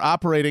 They're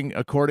operating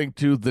according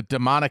to the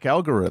demonic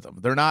algorithm.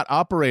 They're not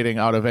operating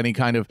out of any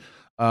kind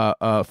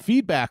of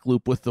feedback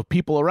loop with the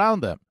people around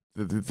them.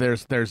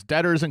 There's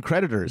debtors and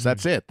creditors.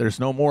 That's it. There is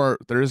no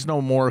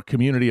more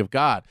community of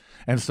God.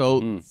 And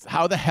so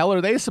how the hell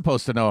are they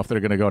supposed to know if they're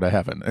going to go to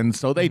heaven? And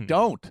so they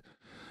don't.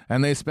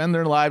 And they spend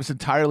their lives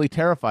entirely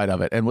terrified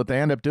of it. And what they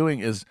end up doing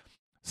is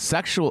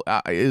taking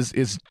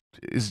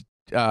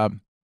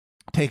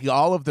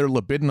all of their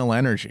libidinal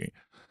energy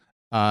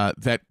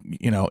that,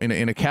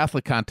 in a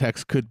Catholic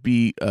context could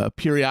be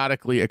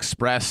periodically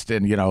expressed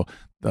in,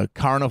 the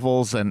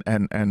carnivals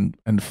and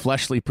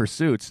fleshly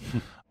pursuits.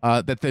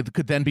 That they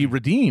could then be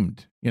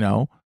redeemed,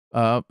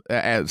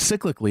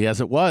 cyclically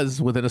as it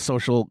was within a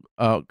social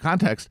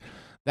context,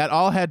 that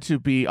all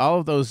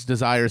of those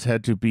desires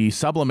had to be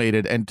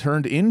sublimated and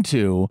turned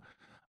into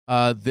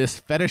this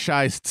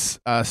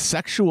fetishized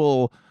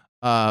sexual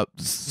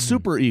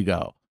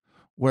superego,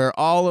 where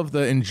all of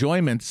the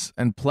enjoyments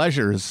and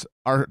pleasures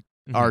are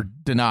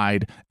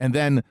denied, and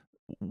then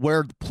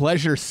where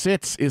pleasure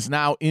sits is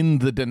now in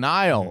the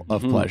denial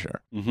of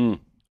pleasure. And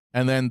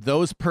then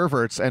those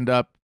perverts end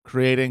up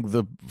creating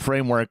the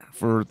framework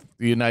for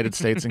the United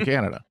States and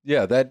Canada.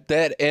 Yeah,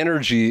 that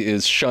energy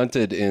is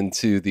shunted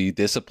into the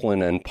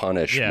discipline and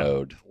punish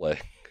mode.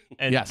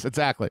 Yes,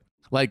 exactly.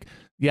 Like,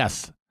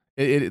 yes,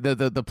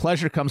 the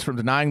pleasure comes from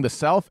denying the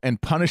self and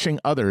punishing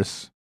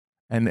others,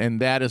 and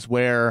that is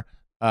where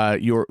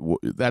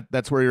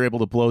that's where you're able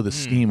to blow the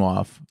steam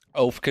off.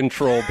 Oaf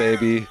control,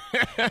 baby.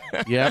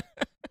 Yep.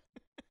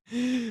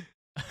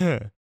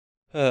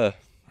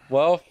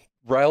 Well,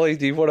 Riley,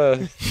 do you want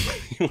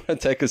to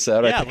take us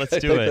out? Yeah, I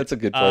think that's a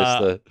good place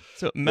to.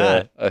 So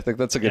Matt, I think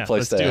that's a good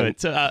place to do end.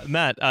 it. So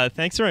Matt,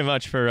 thanks very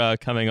much for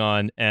coming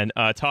on and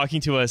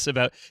talking to us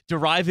about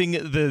deriving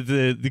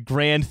the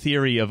grand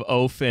theory of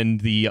oaf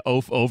and the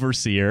oaf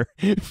overseer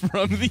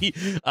from the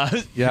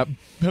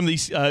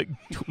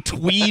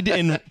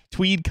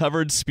tweed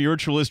covered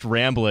spiritualist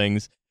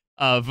ramblings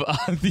of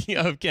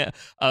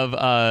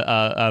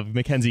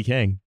Mackenzie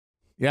King.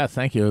 Yeah,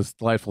 thank you. It was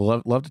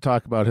delightful. Love to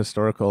talk about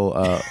historical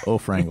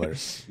oaf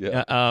wranglers.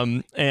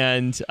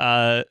 And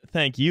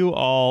thank you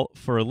all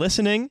for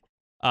listening.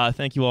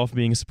 Thank you all for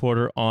being a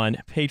supporter on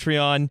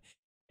Patreon.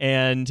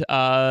 And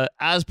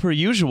as per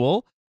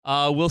usual,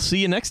 we'll see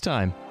you next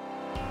time.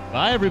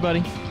 Bye,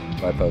 everybody.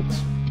 Bye,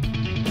 folks.